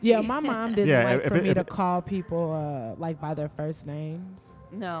of auntie. yeah, my mom didn't Yeah, like if for it- me if to it- call people like by their first names,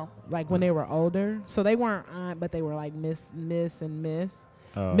 No. like when they were older. So they weren't aunt, but they were like Miss and Miss,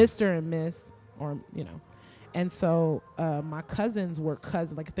 Oh. Mr. and Miss, or And so my cousins were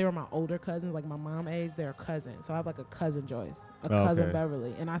cousins. Like if they were my older cousins, like my mom age, they're cousins. So I have like a cousin Joyce, a cousin Okay.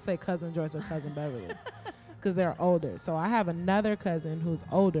 Beverly, and I say cousin Joyce or cousin Beverly because they're older. So I have another cousin who's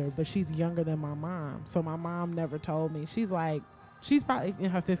older, but she's younger than my mom. So my mom never told me. She's probably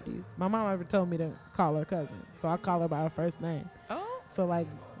in her 50s. My mom never told me to call her cousin, so I call her by her first name. Oh. So like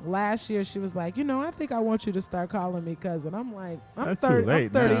last year, she was like, I think I want you to start calling me cousin. I'm like, That's too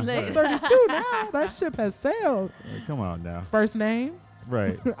late now. Too late. I'm 32 now. That ship has sailed. Come on now. First name.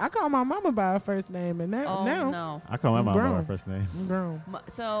 Right. I call my mama by her first name, and now, No. I call my I'm mom by grown. her first name. I'm grown.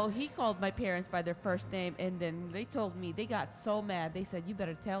 So he called my parents by their first name, and then they told me they got so mad. They said, "You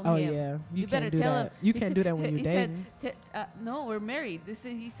better tell Oh him. yeah, You can't better do tell that. him." You He can't said- do that when he you're said, dating. "No, we're married."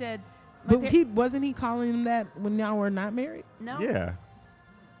 He said, But he wasn't he calling him that when y'all were not married? "No, Yeah.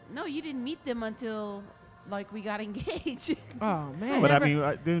 no, you didn't meet them until like we got engaged." Oh man. But never-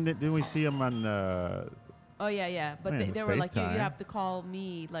 I mean, didn't we see him on Oh yeah. But Man, they were like, you FaceTime. have to call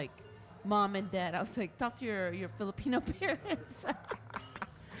me like mom and dad. I was like, talk to your Filipino parents.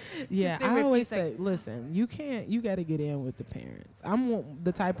 Yeah, They I refuse, always like- say, listen, you got to get in with the parents.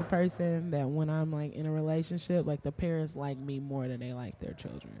 The type of person that when I'm like in a relationship, like the parents like me more than they like their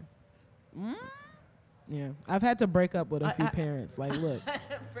children. Mm? Yeah, I've had to break up with a few I- parents. Like, look,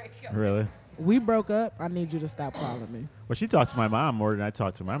 Break up. really? we broke up. I need you to stop calling me. Well, she talked to my mom more than I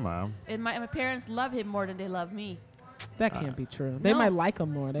talked to my mom. And my parents love him more than they love me. That can't be true. They No. might like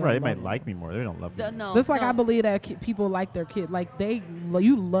him more. Right? They don't might love him. like me more. They don't love me. No, Just like no. I believe that people like their kid. Like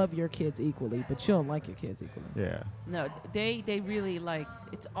you love your kids equally, but you don't like your kids equally. Yeah. No, they really like.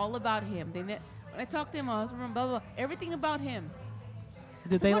 It's all about him. When I talk to him, I was blah blah. Everything about him.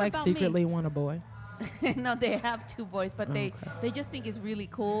 Did So they what like about me? secretly want a boy? No, they have 2 boys, but Okay. they just think it's really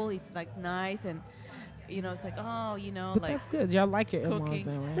cool. It's like nice, and it's like But like that's good. Y'all like your in-laws cooking.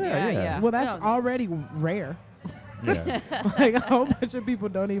 then, right? Yeah, yeah. Well, that's No, already rare. Yeah. Like a whole bunch of people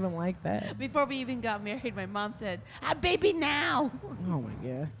don't even like that. Before we even got married, my mom said, "A baby now." Oh my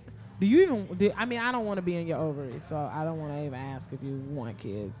god. Do you even? I mean, I don't want to be in your ovaries, so I don't want to even ask if you want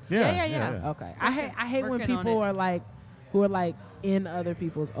kids. Yeah. Okay. I hate when Working on people it. are like, who are like in other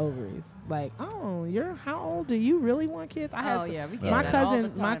people's ovaries. Like, oh, you're how old? Do you really want kids? I had Oh some- yeah, we get My that all the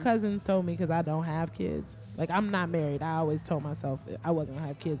cousin, my time. cousins told me because I don't have kids. Like I'm not married. I always told myself I wasn't gonna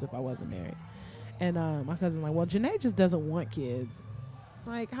have kids if I wasn't married. And my cousin like, well, Janae just doesn't want kids.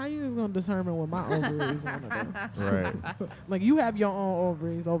 Like, how you just gonna determine what my ovaries want to do? Right. Like you have your own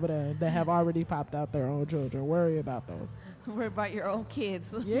ovaries over there that have already popped out their own children. Worry about those. Worry about your own kids.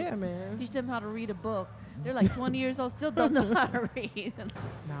 Yeah, man. Teach them how to read a book. They're like 20 years old, still don't know how to read.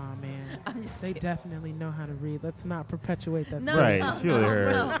 Nah, man. I'm just They kidding. definitely know how to read. Let's not perpetuate that. No, Right. no, She over no,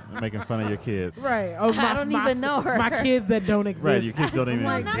 here no. making fun of your kids. Right. Oh, I don't even know her. My kids that don't exist. Right. Your kids don't even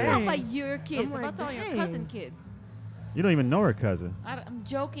Well, I'm not exist. talking about your kids. I'm I'm, like, talking about your dang. cousin kids. You don't even know her cousin. I'm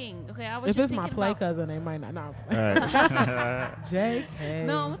joking. Okay, I was If just it's my thinking play about, cousin, they might not. No, All right. JK.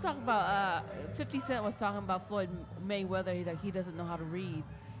 No, I'm talking about 50 Cent was talking about Floyd Mayweather. He doesn't know how to read.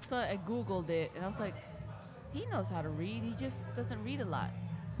 So I Googled it, and I was like, he knows how to read. He just doesn't read a lot.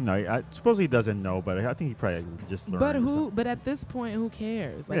 No, I suppose he doesn't know, but I think he probably just learned. But or who? something. But at this point, who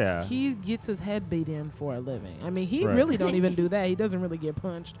cares? Like Yeah. he gets his head beat in for a living. I mean, he Right. really don't even do that. He doesn't really get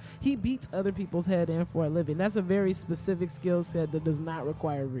punched. He beats other people's head in for a living. That's a very specific skill set that does not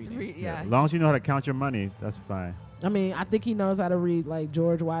require reading. Yeah. As long as you know how to count your money, that's fine. I mean, I think he knows how to read like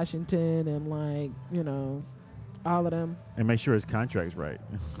George Washington and like all of them. And make sure his contract's right.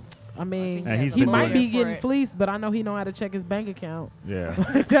 I mean, And he's he been might doing be for getting it. fleeced, but I know he know how to check his bank account. Yeah.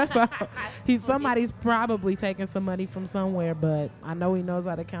 That's all. Somebody's probably taking some money from somewhere, but I know he knows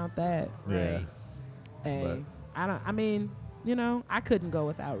how to count that. Yeah. Right. Hey, I couldn't go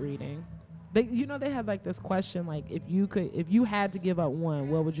without reading. They had like this question, like if you had to give up one,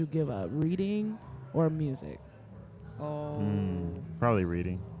 what would you give up? Reading or music? Oh. Probably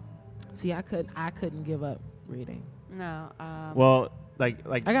reading. See, I couldn't give up reading. No. Well, like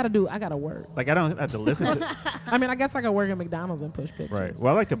I gotta work. I don't have to listen to. I mean, I guess I could work at McDonald's and push pictures. Right.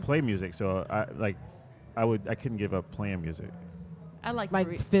 Well, I like to play music, so I couldn't give up playing music. I like to like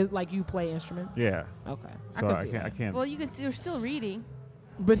read. like you play instruments. Yeah. Okay. So I see can't. I that. can't. Well, you're still reading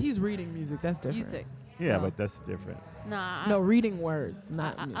But he's reading music. That's different. music. yeah, so- but that's different. Nah. No, reading words,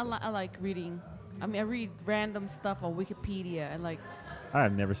 not I, music. I like reading. I mean, I read random stuff on Wikipedia and like. I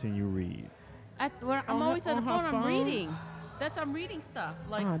have never seen you read. I'm On always her- on the on her phone. I'm phone? reading. I'm reading stuff.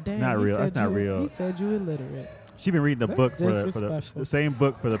 Like. Oh, damn, Not he real. That's said not you- real. He said you illiterate. She's been reading the That's book for the disrespectful. same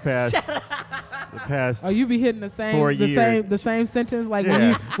book for the past the past. Oh, you be hitting the same 4 years. the same sentence like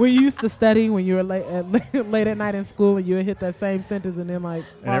Yeah. when you used to study when you were late at night in school and you would hit that same sentence and then like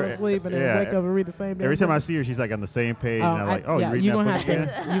And fall every- asleep and then yeah, wake up and read the same. Every damn time I sentence. see her, she's like on the same page, and I'm like, yeah, you reading you that gonna book have again?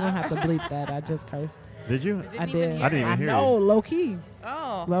 to you gonna have to bleep that. I just cursed. Did you? Didn't I even did. hear I didn't it. even hear know, you. low key,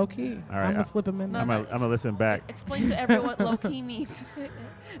 Oh. low key. All right, I'm gonna slip him in. No, there. I'm gonna listen back. Explain to everyone what low key means.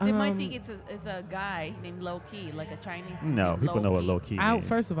 They might Um, think it's a guy named Low Key, like a Chinese. No, named people know what Key. low key means.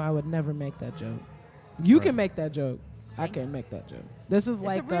 First of all, I would never make that joke. You Right. can make that joke. I can't make that joke. This is It's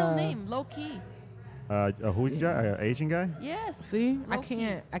like a real name, low key. A Houthi guy, Asian guy. Yes. See,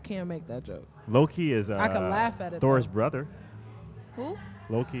 Low-key. I can't make that joke. Loki is I can laugh at it, Thor's though. brother. Who?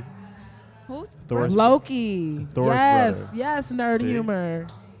 Loki. Who's Thor's Loki. Thor's yes, brother. yes, nerd See? humor.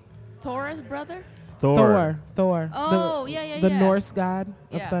 Taurus brother? Thor. Thor. Oh, the, yeah. The Norse god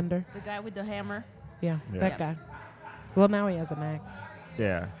of Yeah. thunder. The guy with the hammer. Yeah, Yeah. that guy. Well, now he has an axe.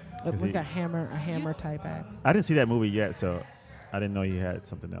 Yeah. 'Cause Like he- a hammer type axe. I didn't see that movie yet, so I didn't know he had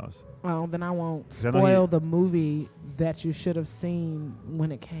something else. Well, then I won't 'Cause I know spoil he- the movie that you should have seen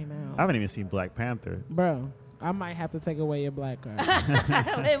when it came out. I haven't even seen Black Panther. Bro, I might have to take away your black card.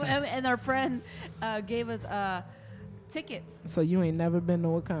 and our friend gave us tickets. So you ain't never been to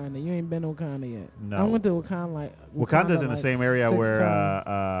Wakanda. You ain't been to Wakanda yet. No. I went to Wakanda like Wakanda's in the like same area 6 where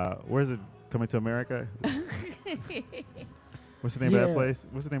times. where's it Coming to America? What's the name of Yeah. that place?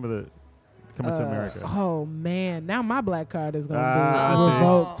 What's the name of the Coming to America? Oh man, now my black card is gonna Ah, be I see.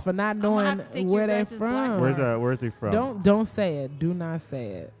 revoked for not I'm gonna knowing have to take where your they guys' black from. card. Where's he from? Don't say it. Do not say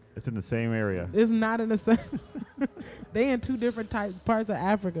it. It's in the same area. It's not in the same. They in two different parts of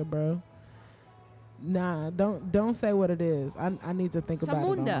Africa, bro. Nah, don't say what it is. I need to think about it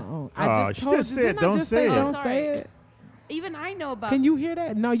on my Samunda. own. Oh, I just she told just you. said Didn't I don't just say say it. don't Oh, say sorry. it? Even I know about. Can you hear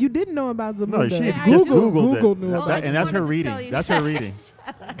that? No, you didn't know about Zamunda. No, she Yeah, I just Googled Google it. knew Oh, about I and just that's her wanted to reading. tell you. That's her reading.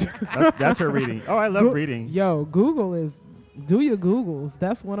 That's her reading. Oh, I love Goo- reading. Yo, Google is do your Googles.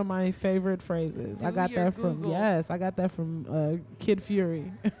 That's one of my favorite phrases. I Do got your that from Google. I got that from Kid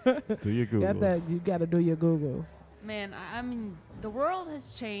Fury. Do your Got that? Googles. You got to do your Googles. Man, I mean, the world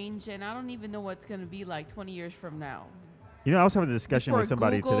has changed, and I don't even know what's going to be like 20 years from now. You know, I was having a discussion with Before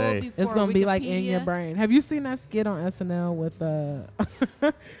somebody Google, today. before It's gonna be like in your Wikipedia. brain. Have you seen that skit on SNL with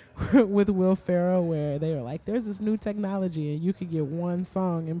with Will Ferrell where they were like, "There's this new technology and you could get one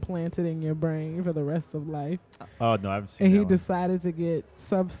song implanted in your brain for the rest of life." Oh no, I've seen And that he one. decided to get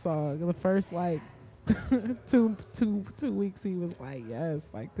sub song. The first like two weeks he was like, "Yes,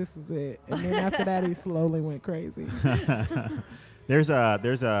 like this is it." And then after that he slowly went crazy. There's a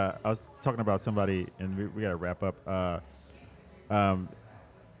I was talking about somebody and we got to wrap up.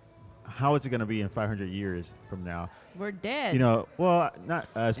 How is it going to be in 500 years from now? We're dead. You know, well, not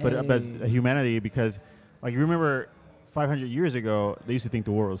us, but Hey. humanity, because, like, you remember 500 years ago, they used to think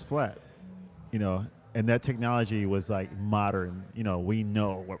the world was flat, you know, and that technology was, like, modern. You know, we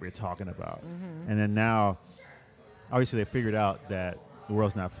know what we're talking about. And then now, obviously, they figured out that the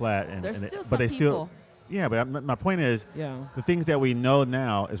world's not flat. And, There's and still but some they people. still, yeah, but my point is, Yeah. the things that we know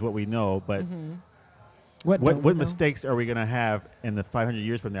now is what we know, but What what mistakes are we going to have in the 500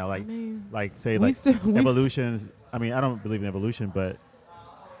 years from now? Like, say, we like, still- we evolutions. I mean, I don't believe in evolution, but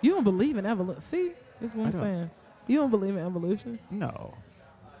you don't believe in evolution. See, this is what I I'm don't. saying. You don't believe in evolution. no.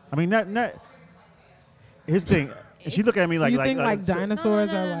 I mean, not. Here's the thing. She look at me So like you think like so-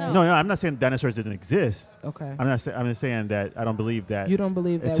 dinosaurs No, are no, like No, I'm not saying dinosaurs didn't exist. okay. I'm not. I'm just saying that I don't believe that. You don't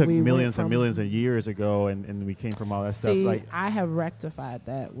believe it that took we went millions from, and millions of years ago, and we came from all that stuff. See, Like, I have rectified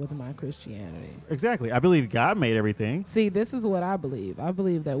that with my Christianity. exactly. I believe God made everything. See, this is what I believe. I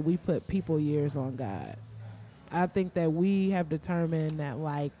believe that we put people years on God. I think that we have determined that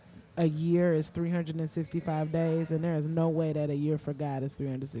like a year is 365 days, and there is no way that a year for God is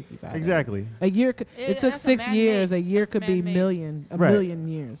 365 days. Exactly. A year, it took That's a 6 years. A man-made- year that's could be man-made. a Right. million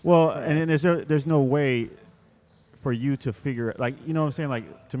years. Well, for and us. then there's no way for you to figure, like, you know what I'm saying?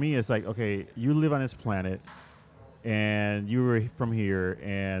 Like, to me, it's like, okay, you live on this planet, and you were from here,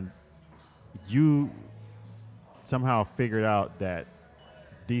 and you somehow figured out that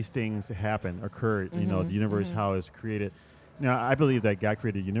these things occurred, you know, the universe, how it's created. Now, I believe that God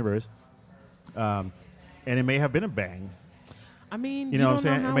created the universe, and it may have been a bang. I mean, You know what I'm don't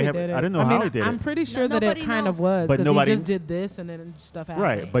saying? How It may he have- did it. I didn't know I how mean, he did I'm it. pretty sure that it nobody kind of knows. was But because he nobody- just did this and then stuff happened.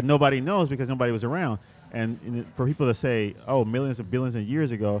 Right, but nobody knows because nobody was around. And for people to say, oh, millions of billions of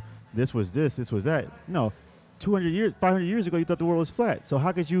years ago, this was that. No, 200 years, 500 years ago, you thought the world was flat. So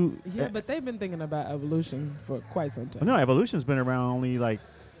how could you? Yeah, but they've been thinking about evolution for quite some time. No, evolution's been around only like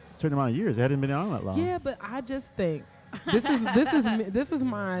a certain amount of years. It hadn't been on that long. Yeah, but I just think this is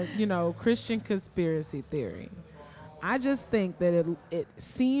my Christian conspiracy theory. I just think that it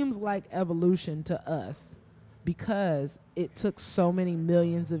seems like evolution to us because it took so many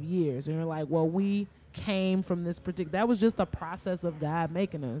millions of years, and you're like, well, we came from this particular. That was just the process of God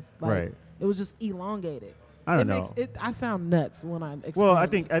making us. Like, Right. It was just elongated. I don't It know. makes I sound nuts when I explain. Well, I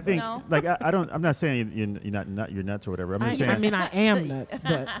this, think No. like I don't. I'm not saying you're not you're nuts or whatever. I'm just saying I mean, I am nuts,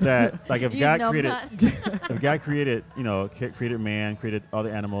 but that like if You God numb created nut. if God created created man, created all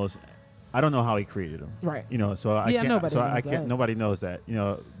the animals, I don't know how he created them. Right. So I Yeah, can't. nobody So I knows can't. that. Nobody knows that.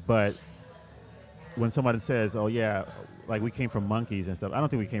 But when somebody says, "Oh yeah, like we came from monkeys and stuff," I don't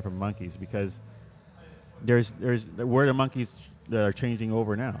think we came from monkeys because there's where the monkeys that are changing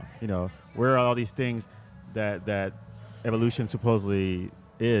over now. You know, where are all these things that evolution supposedly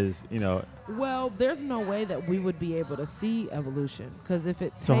is? You know, Well, there's no way that we would be able to see evolution because if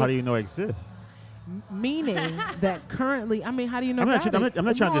it so how do you takes- know it exists? Meaning that currently, I mean, how do you know I'm not God tr- I'm not- I'm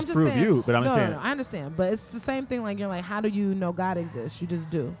not trying to just disprove saying- you, but I'm just no, saying- No, I understand, but it's the same thing. Like you're like, how do you know God exists? You just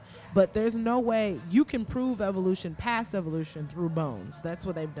do. But there's no way you can prove evolution, past evolution, through bones. That's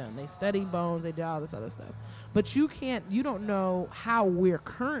what they've done. They studied bones. They did all this other stuff. But you can't. You don't know how we're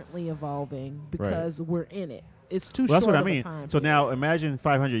currently evolving because we're in it. It's too Well, short that's what I of a mean. time. So period. now imagine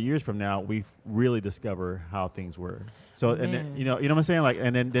 500 years from now, we really discover how things were. So and then, Man. you know what I'm saying? Like,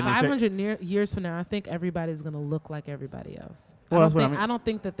 and then they say- 500 years from now, I think everybody's gonna look like everybody else. Well, that's what I mean. I don't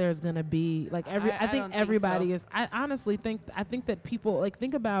think that there's gonna be like every. I I don't think think everybody so. is. I honestly think. I think that people like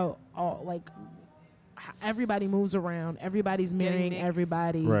think about all like. Everybody moves around. Everybody's Getting marrying mixed.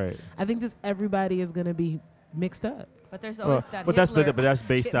 everybody. right. I think just everybody is gonna be mixed up. But there's Well, always that. but that's Hitler but that's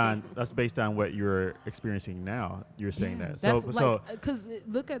based kid. on what you're experiencing now. You're saying Yeah, that. That's So like because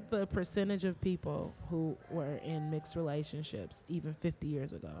look at the percentage of people who were in mixed relationships even 50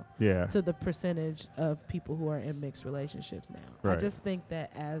 years ago. yeah. To the percentage of people who are in mixed relationships now. I Right. just think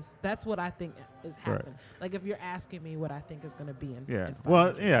that that's what I think is Right. happening. Like if you're asking me what I think is going to be in Yeah. in Well,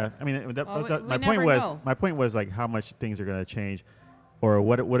 500 yeah. years. I mean, Well, we my point never was know. my point was like how much things are going to change, or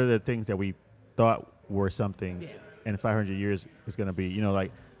what are the things that we thought were something Yeah. in 500 years is going to be. You know,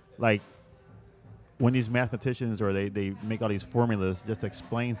 like when these mathematicians or they make all these formulas just to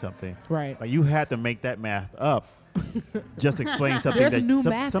explain something. Right. Like you had to make that math up just to explain something There's that new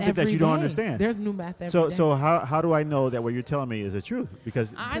math something that every you don't day. understand. There's new math every so day. so how do I know that what you're telling me is the truth?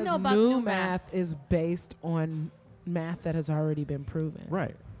 Because I Because know about new new math. is based on math that has already been proven.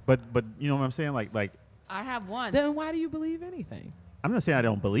 right, but you know what I'm saying? Like I have one. Then why do you believe anything? I'm not saying I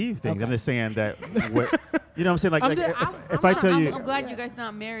don't believe things. I'm Okay. just saying that what, you know what I'm saying? Like, I'm like just- if I tell you I'm glad you guys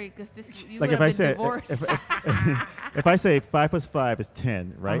not married because this you like would if I have been say divorced. if I say 5 plus 5 is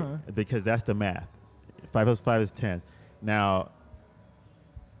 10, right? Uh-huh. Because that's the math. 5 plus 5 is 10. Now,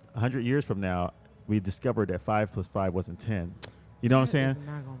 100 years from now, we discovered that 5 plus 5 wasn't 10. You know what I'm saying? It's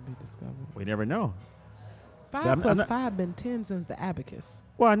not going to be discovered. We never know. 5 I'm plus not- 5 been 10 since the abacus.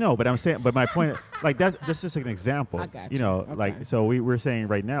 Well, I know, but I'm saying, but my point, like that's just an example. I got You you. know, Okay. like so we're saying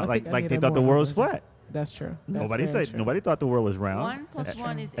right now, I like think I like need they a thought the more world was knowledge. flat. That's true. That's Nobody very said true. nobody thought the world was round. 1 plus That's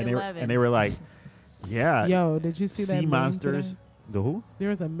 1 true. is and they were 11. and they were like, yeah, Yo, did you see that sea meme monsters. today? The who? There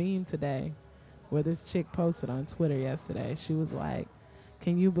was a meme today where this chick posted on Twitter yesterday. She was like,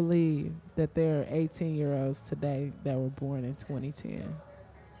 can you believe that there are 18-year-olds today that were born in 2010?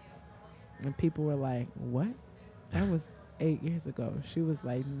 And people were like, what? That was 8 years ago. She was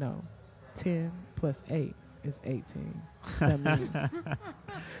like, no. 10 plus 8 is 18. That means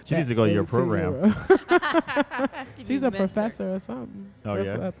She needs to go to your program. 18-year-old She'd She's be a mentored. professor or something. Oh, That's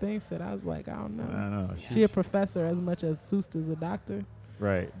yeah? what thing said. I was like, I don't know. I don't know. She a professor as much as Seuss a doctor.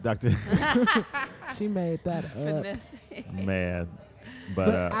 Right, Doctor. She made that up. Finesse. Man, but,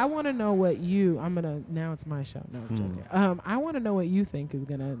 But I want to know what you. I'm gonna. Now it's my show. No, I'm joking. I want to know what you think is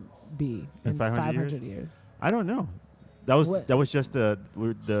gonna be In in 500 500 years. I don't know. That was What- that was just the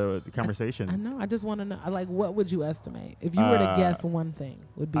conversation. I know. I just want to know. Like, what would you estimate if you were to guess one thing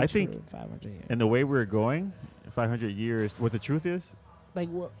would be I true think- in 500 years? And the way we're going, 500 years. What the truth is, Like,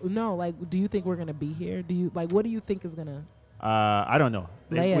 no. Like, do you think we're gonna be here? Do you like? What do you think is gonna? I don't know.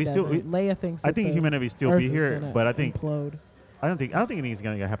 Leia we doesn't. still. Leia thinks. I that think the humanity still Earth be is here, gonna but I think implode. I don't think anything's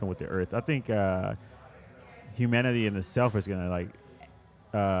gonna happen with the Earth. I think humanity in itself is gonna like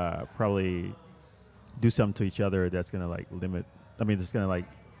probably do something to each other that's gonna like limit. I mean, it's gonna like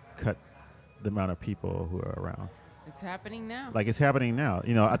cut the amount of people who are around. It's happening now. Like it's happening now.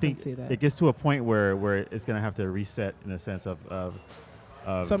 You know, I can think see that. it gets to a point where it's gonna have to reset in a sense of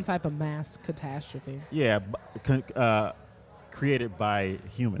Some type of mass catastrophe. yeah, created by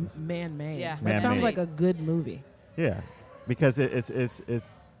humans. Man-made. Yeah. That sounds Man-made. like a good movie. Yeah, because it's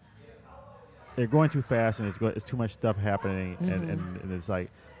they're going too fast and it's too much stuff happening and it's like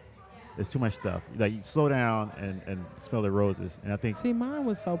it's too much stuff. Like you slow down and smell the roses. And I think See, mine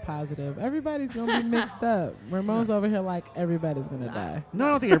was so positive. Everybody's gonna be mixed up. Ramon's over here like everybody's gonna die. no,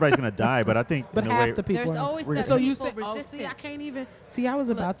 I don't think everybody's gonna die, but I think But in a half way, the people. There's are- always We're that gonna- so you people say, oh, resistant see, I can't even. See, I was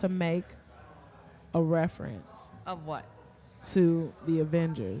Look. about to make a reference of what? to the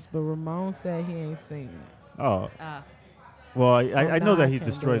Avengers, but Ramon said he ain't seen it. oh Uh, well, So I know now that I he can't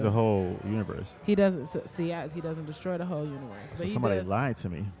destroys do the it. whole universe. He doesn't he doesn't destroy the whole universe, So but he somebody does. lied to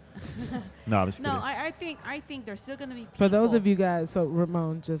me. No, I'm just no, kidding. I think there's still gonna be people. For those of you guys, so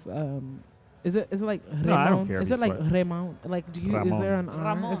Ramon just Is it like Ramon? No, I don't care if Is you it like swear. Ramon? Like, is there an R?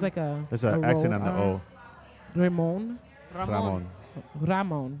 Ramon. It's like a. There's an a accent on rolled the R. O. Ramon. Ramon.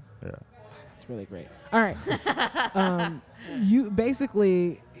 Ramon. Yeah. It's really great. All right. You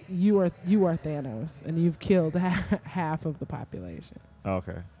basically you are Thanos, and you've killed half of the population.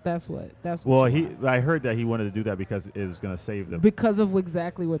 Okay. That's what. Well, you are. I heard that he wanted to do that because it was going to save them. Because of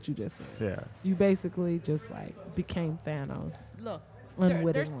exactly what you just said. Yeah. You basically just like became Thanos. Look,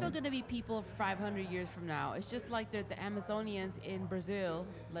 unwittingly. there's still going to be people 500 years from now. It's just like the Amazonians in Brazil.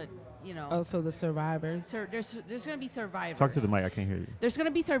 Like, you know. Oh, so the survivors. There's going to be survivors. Talk to the mic. I can't hear you. There's going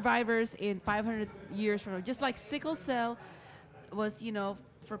to be survivors in 500 years from now. Just like sickle cell was, you know,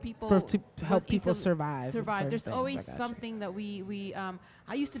 for people to help was people easily survive. There's things. always I got you. something that we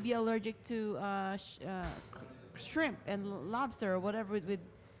I used to be allergic to shrimp and lobster or whatever with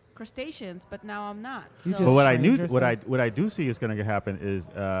crustaceans, but now I'm not. You So just But what I trained knew, yourself. what I do see is going to happen is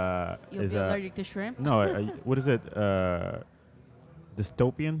you'll be allergic to shrimp. no, what is it?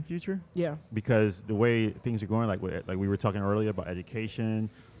 Dystopian future? Yeah. Because the way things are going, like we were talking earlier about education,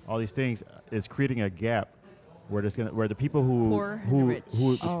 all these things is creating a gap where the people Poor and the rich.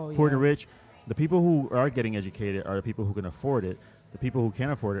 Oh, poor and yeah. rich, the people who are getting educated are the people who can afford it. The people who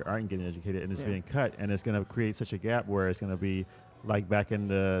can't afford it aren't getting educated, and it's Yeah. being cut, and it's going to create such a gap where it's going to be like back in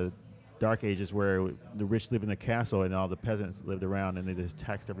the Dark Ages where the rich live in the castle and all the peasants lived around and they just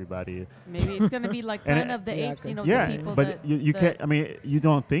taxed everybody. Maybe it's going to be like And Planet of the Yeah, Apes, you know, Yeah, the people but that you can't. I mean, you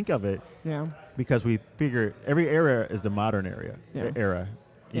don't think of it Yeah. because we figure every era is the modern Yeah. era.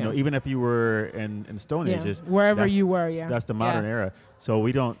 You know, Yeah. even if you were in Stone Yeah. Ages, Wherever that's- you were, yeah. that's the modern Yeah. era. So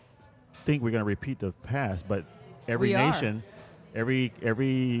we don't think we're going to repeat the past, but every We are. nation,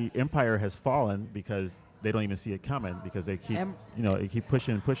 every empire has fallen because they don't even see it coming because they keep they keep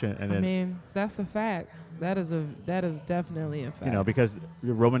pushing, and I then mean, that's a fact. That is definitely a fact. because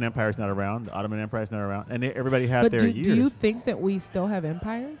the Roman Empire is not around, the Ottoman Empire is not around, and everybody had But their years. do you think that we still have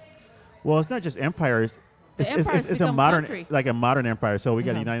empires? Well, it's not just empires. The empires It's a become modern, country. like a modern empire. So we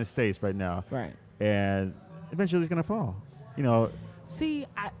got the Uh-huh. United States right now, Right. and eventually it's gonna fall. You know, See,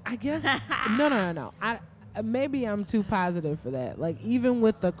 I guess no. Maybe I'm too positive for that. Like, even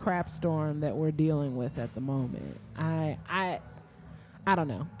with the crap storm that we're dealing with at the moment, I don't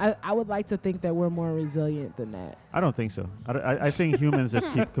know. I would like to think that we're more resilient than that. I don't think so. I think humans just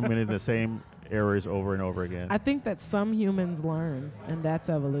keep committing the same errors over and over again. I think that some humans learn, and that's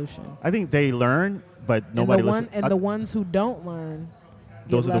evolution. I think they learn, but nobody and listens. the ones who don't learn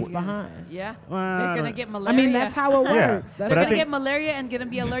get Those are the left behind. Yeah. Well, I They're going don't- to get I malaria. mean, that's how it Yeah, works. but They're That's I going to think- get malaria and going to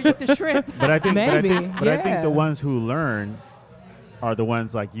be allergic to shrimp. But I think, Maybe, but I think yeah. the ones who learn are the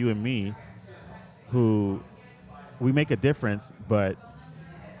ones like you and me, who we make a difference, but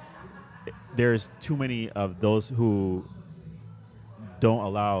there's too many of those who don't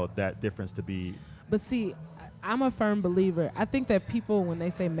allow that difference to be. But see, I'm a firm believer. I think that people, when they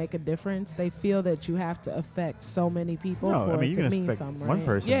say make a difference, they feel that you have to affect so many people No, for I mean, it you to can mean affect something. one right?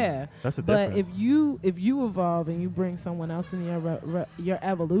 person. Yeah, That's the but difference. if you evolve and you bring someone else in your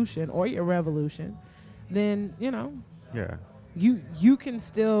evolution or your revolution, then Yeah, you can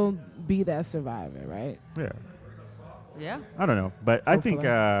still be that survivor, right? yeah. Yeah. I don't know, but I think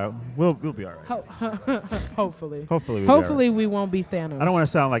we'll be all right. Hopefully. Hopefully, Hopefully we won't be Thanos. I don't want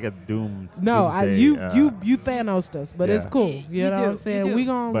to sound like a doom. No, doomsday, you Thanosed us, but it's yeah. cool. You You know do, what I'm you saying? do. We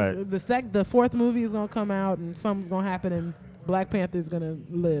gonna But- the fourth movie is gonna come out and something's gonna happen and Black Panther's gonna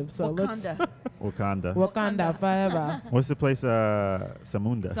live. So Wakanda. Wakanda. Wakanda forever. What's the place?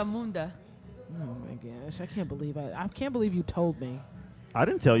 Samunda. Samunda. Oh my gosh, I can't believe you told me. I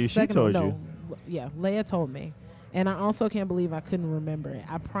didn't tell you. She Second- told no, you. Yeah, Leia told me. And I also can't believe I couldn't remember it.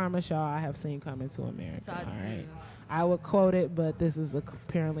 I promise y'all I have seen Coming to America. All right. I would quote it, but this is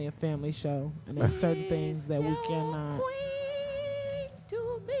apparently a family show, and there's certain things that we cannot.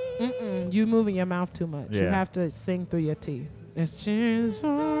 You moving your mouth too much. You Yeah. have to sing through your teeth. It's just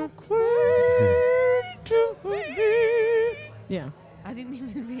our queen to be. Yeah. I didn't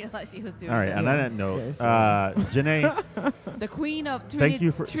even realize he was doing All right. that. On Yeah, that it's note, very serious. Janae, The queen of thank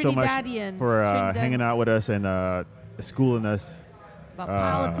you so much Trinidadian. for Trinidad- hanging out with us and schooling us about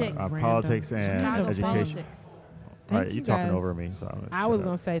politics. on Random. politics and Chicago education. politics. All Thank right, you you talking guys. over me, so I'm I was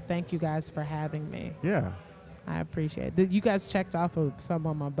going to say thank you guys for having me. Yeah. I appreciate it. You guys checked off of some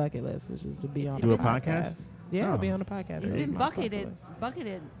on my bucket list, which is to be on Do the a podcast? Yeah, Oh. be on the podcast. It's That was been my bucketed. bucket list.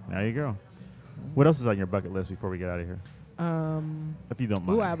 Bucketed. There you go. What else is on your bucket list before we get out of here? If you don't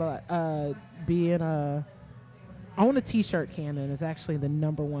mind. Ooh, I be in a own a T-shirt cannon is actually the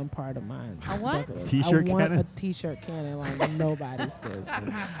number one part of mine. A what? T-shirt I want cannon? a T-shirt cannon like nobody's business.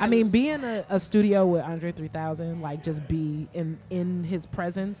 I mean, be in a studio with Andre 3000, like just be in his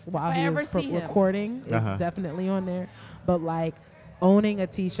presence while If I he ever is see him. recording is definitely on there. But like owning a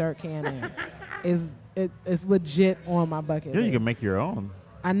T-shirt cannon is legit on my bucket Yeah, you list. can make your own.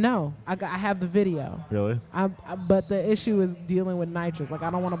 I know. I have the video. Really? But the issue is dealing with nitrous. Like I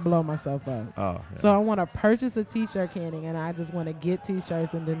don't want to blow myself up. Oh. Yeah. So I want to purchase a T-shirt canning, and I just want to get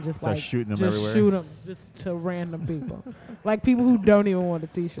T-shirts and then just Start like shooting them just everywhere? shoot them just to random people, like people who don't even want a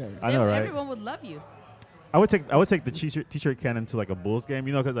T-shirt. I know, right? Everyone would love you. I would take the T-shirt cannon to like a Bulls game,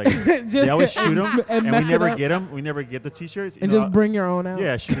 you know, because like they always shoot them, and we mess it never up. get them. We never get the T-shirts. You And know, just bring your own out.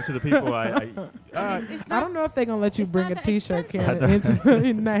 yeah, shoot it to the people. It's I not, don't know if they're gonna let you it's bring not a that T-shirt expensive. cannon into the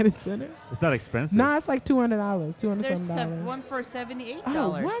United Center. it's not expensive. Nah, it's like $200, $200 there's something. one for $78. Oh,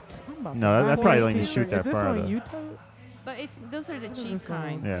 what? I'm about to No, that buy probably a don't even T-shirt. shoot that Is this far, on though. YouTube? But those are the Those are cheap some-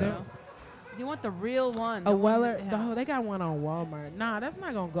 kinds. Yeah. You know? You want the real one. A the one Weller? that they have. Oh, they got one on Walmart. Nah, that's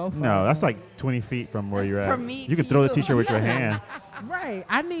not gonna go far. No, that's though. like 20 feet from where That's you're from at. me You can to throw the you. T-shirt with your hand. Right.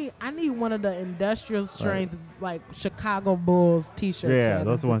 I need one of the industrial strength like Chicago Bulls T-shirt. Yeah, cannons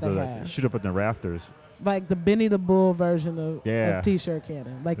those are the ones they that have. shoot up in the rafters. Like the Benny the Bull version of Yeah. T-shirt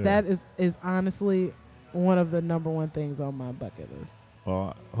cannon. Like Yeah. that is honestly one of the number one things on my bucket list.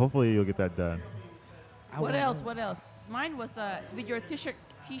 Well, hopefully you'll get that done. I What want else? it. What else? Mine was with your T-shirt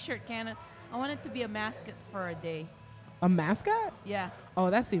cannon. I wanted to be a mascot for a day. A mascot? Yeah. Oh,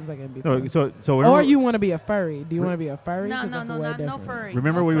 that seems like it'd be No, fun. so Or remember, you want to be a furry? Do you Re- want to be a furry? No, 'Cause no, that's no, way no different. furry.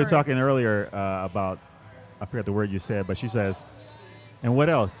 remember No we were furry. talking earlier about, I forgot the word you said, but she says, and what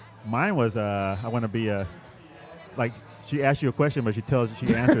else? Mine was, I want to be a, like, she asked you a question, but she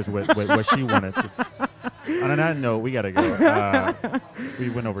answers with what she wanted to. On that note, we got to go. We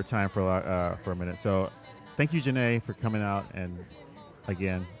went over time for a minute. So thank you, Janae, for coming out and,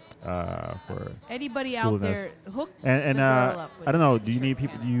 again, for Anybody schooling out us. there, hook And the girl up with I don't know. a Do you need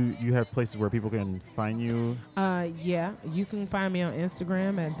T-shirt people? cannon. You have places where people can find you? Yeah, you can find me on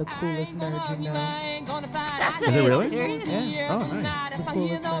Instagram at the coolest nerd you know. Is it really? Yeah. Oh, nice. The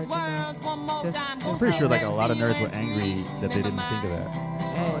coolest nerd you know. Just I'm pretty sure like a lot of nerds were angry that they didn't think of that.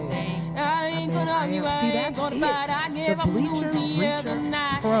 Oh, dang. I ain't gonna argue, See, I ain't that's gonna it. fight. I The give up Bleacher losing the other Reacher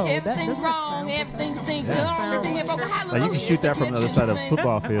night. Pro. Everything's Doesn't that wrong, sound everything stinks. Yeah. The only thing about Like you can shoot that from the other side of the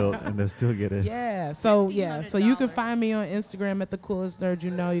football field and then still get it. Yeah. So so you can $1,500. find me on Instagram at the coolest nerd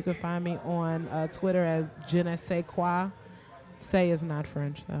you know. You can find me on Twitter as Je ne sais quoi. Say is not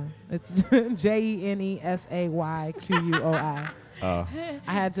French though. It's JeneSayQuoi. Oh,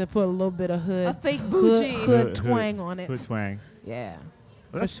 I had to put a little bit of A fake bougie. hood twang on it. Hood twang. Yeah.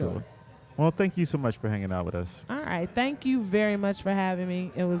 Well, that's sure. cool. Well, thank you so much for hanging out with us, All right. Thank you very much for having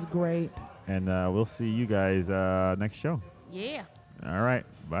me. It was great. and we'll see you guys next show. Yeah. All right,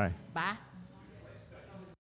 bye. Bye.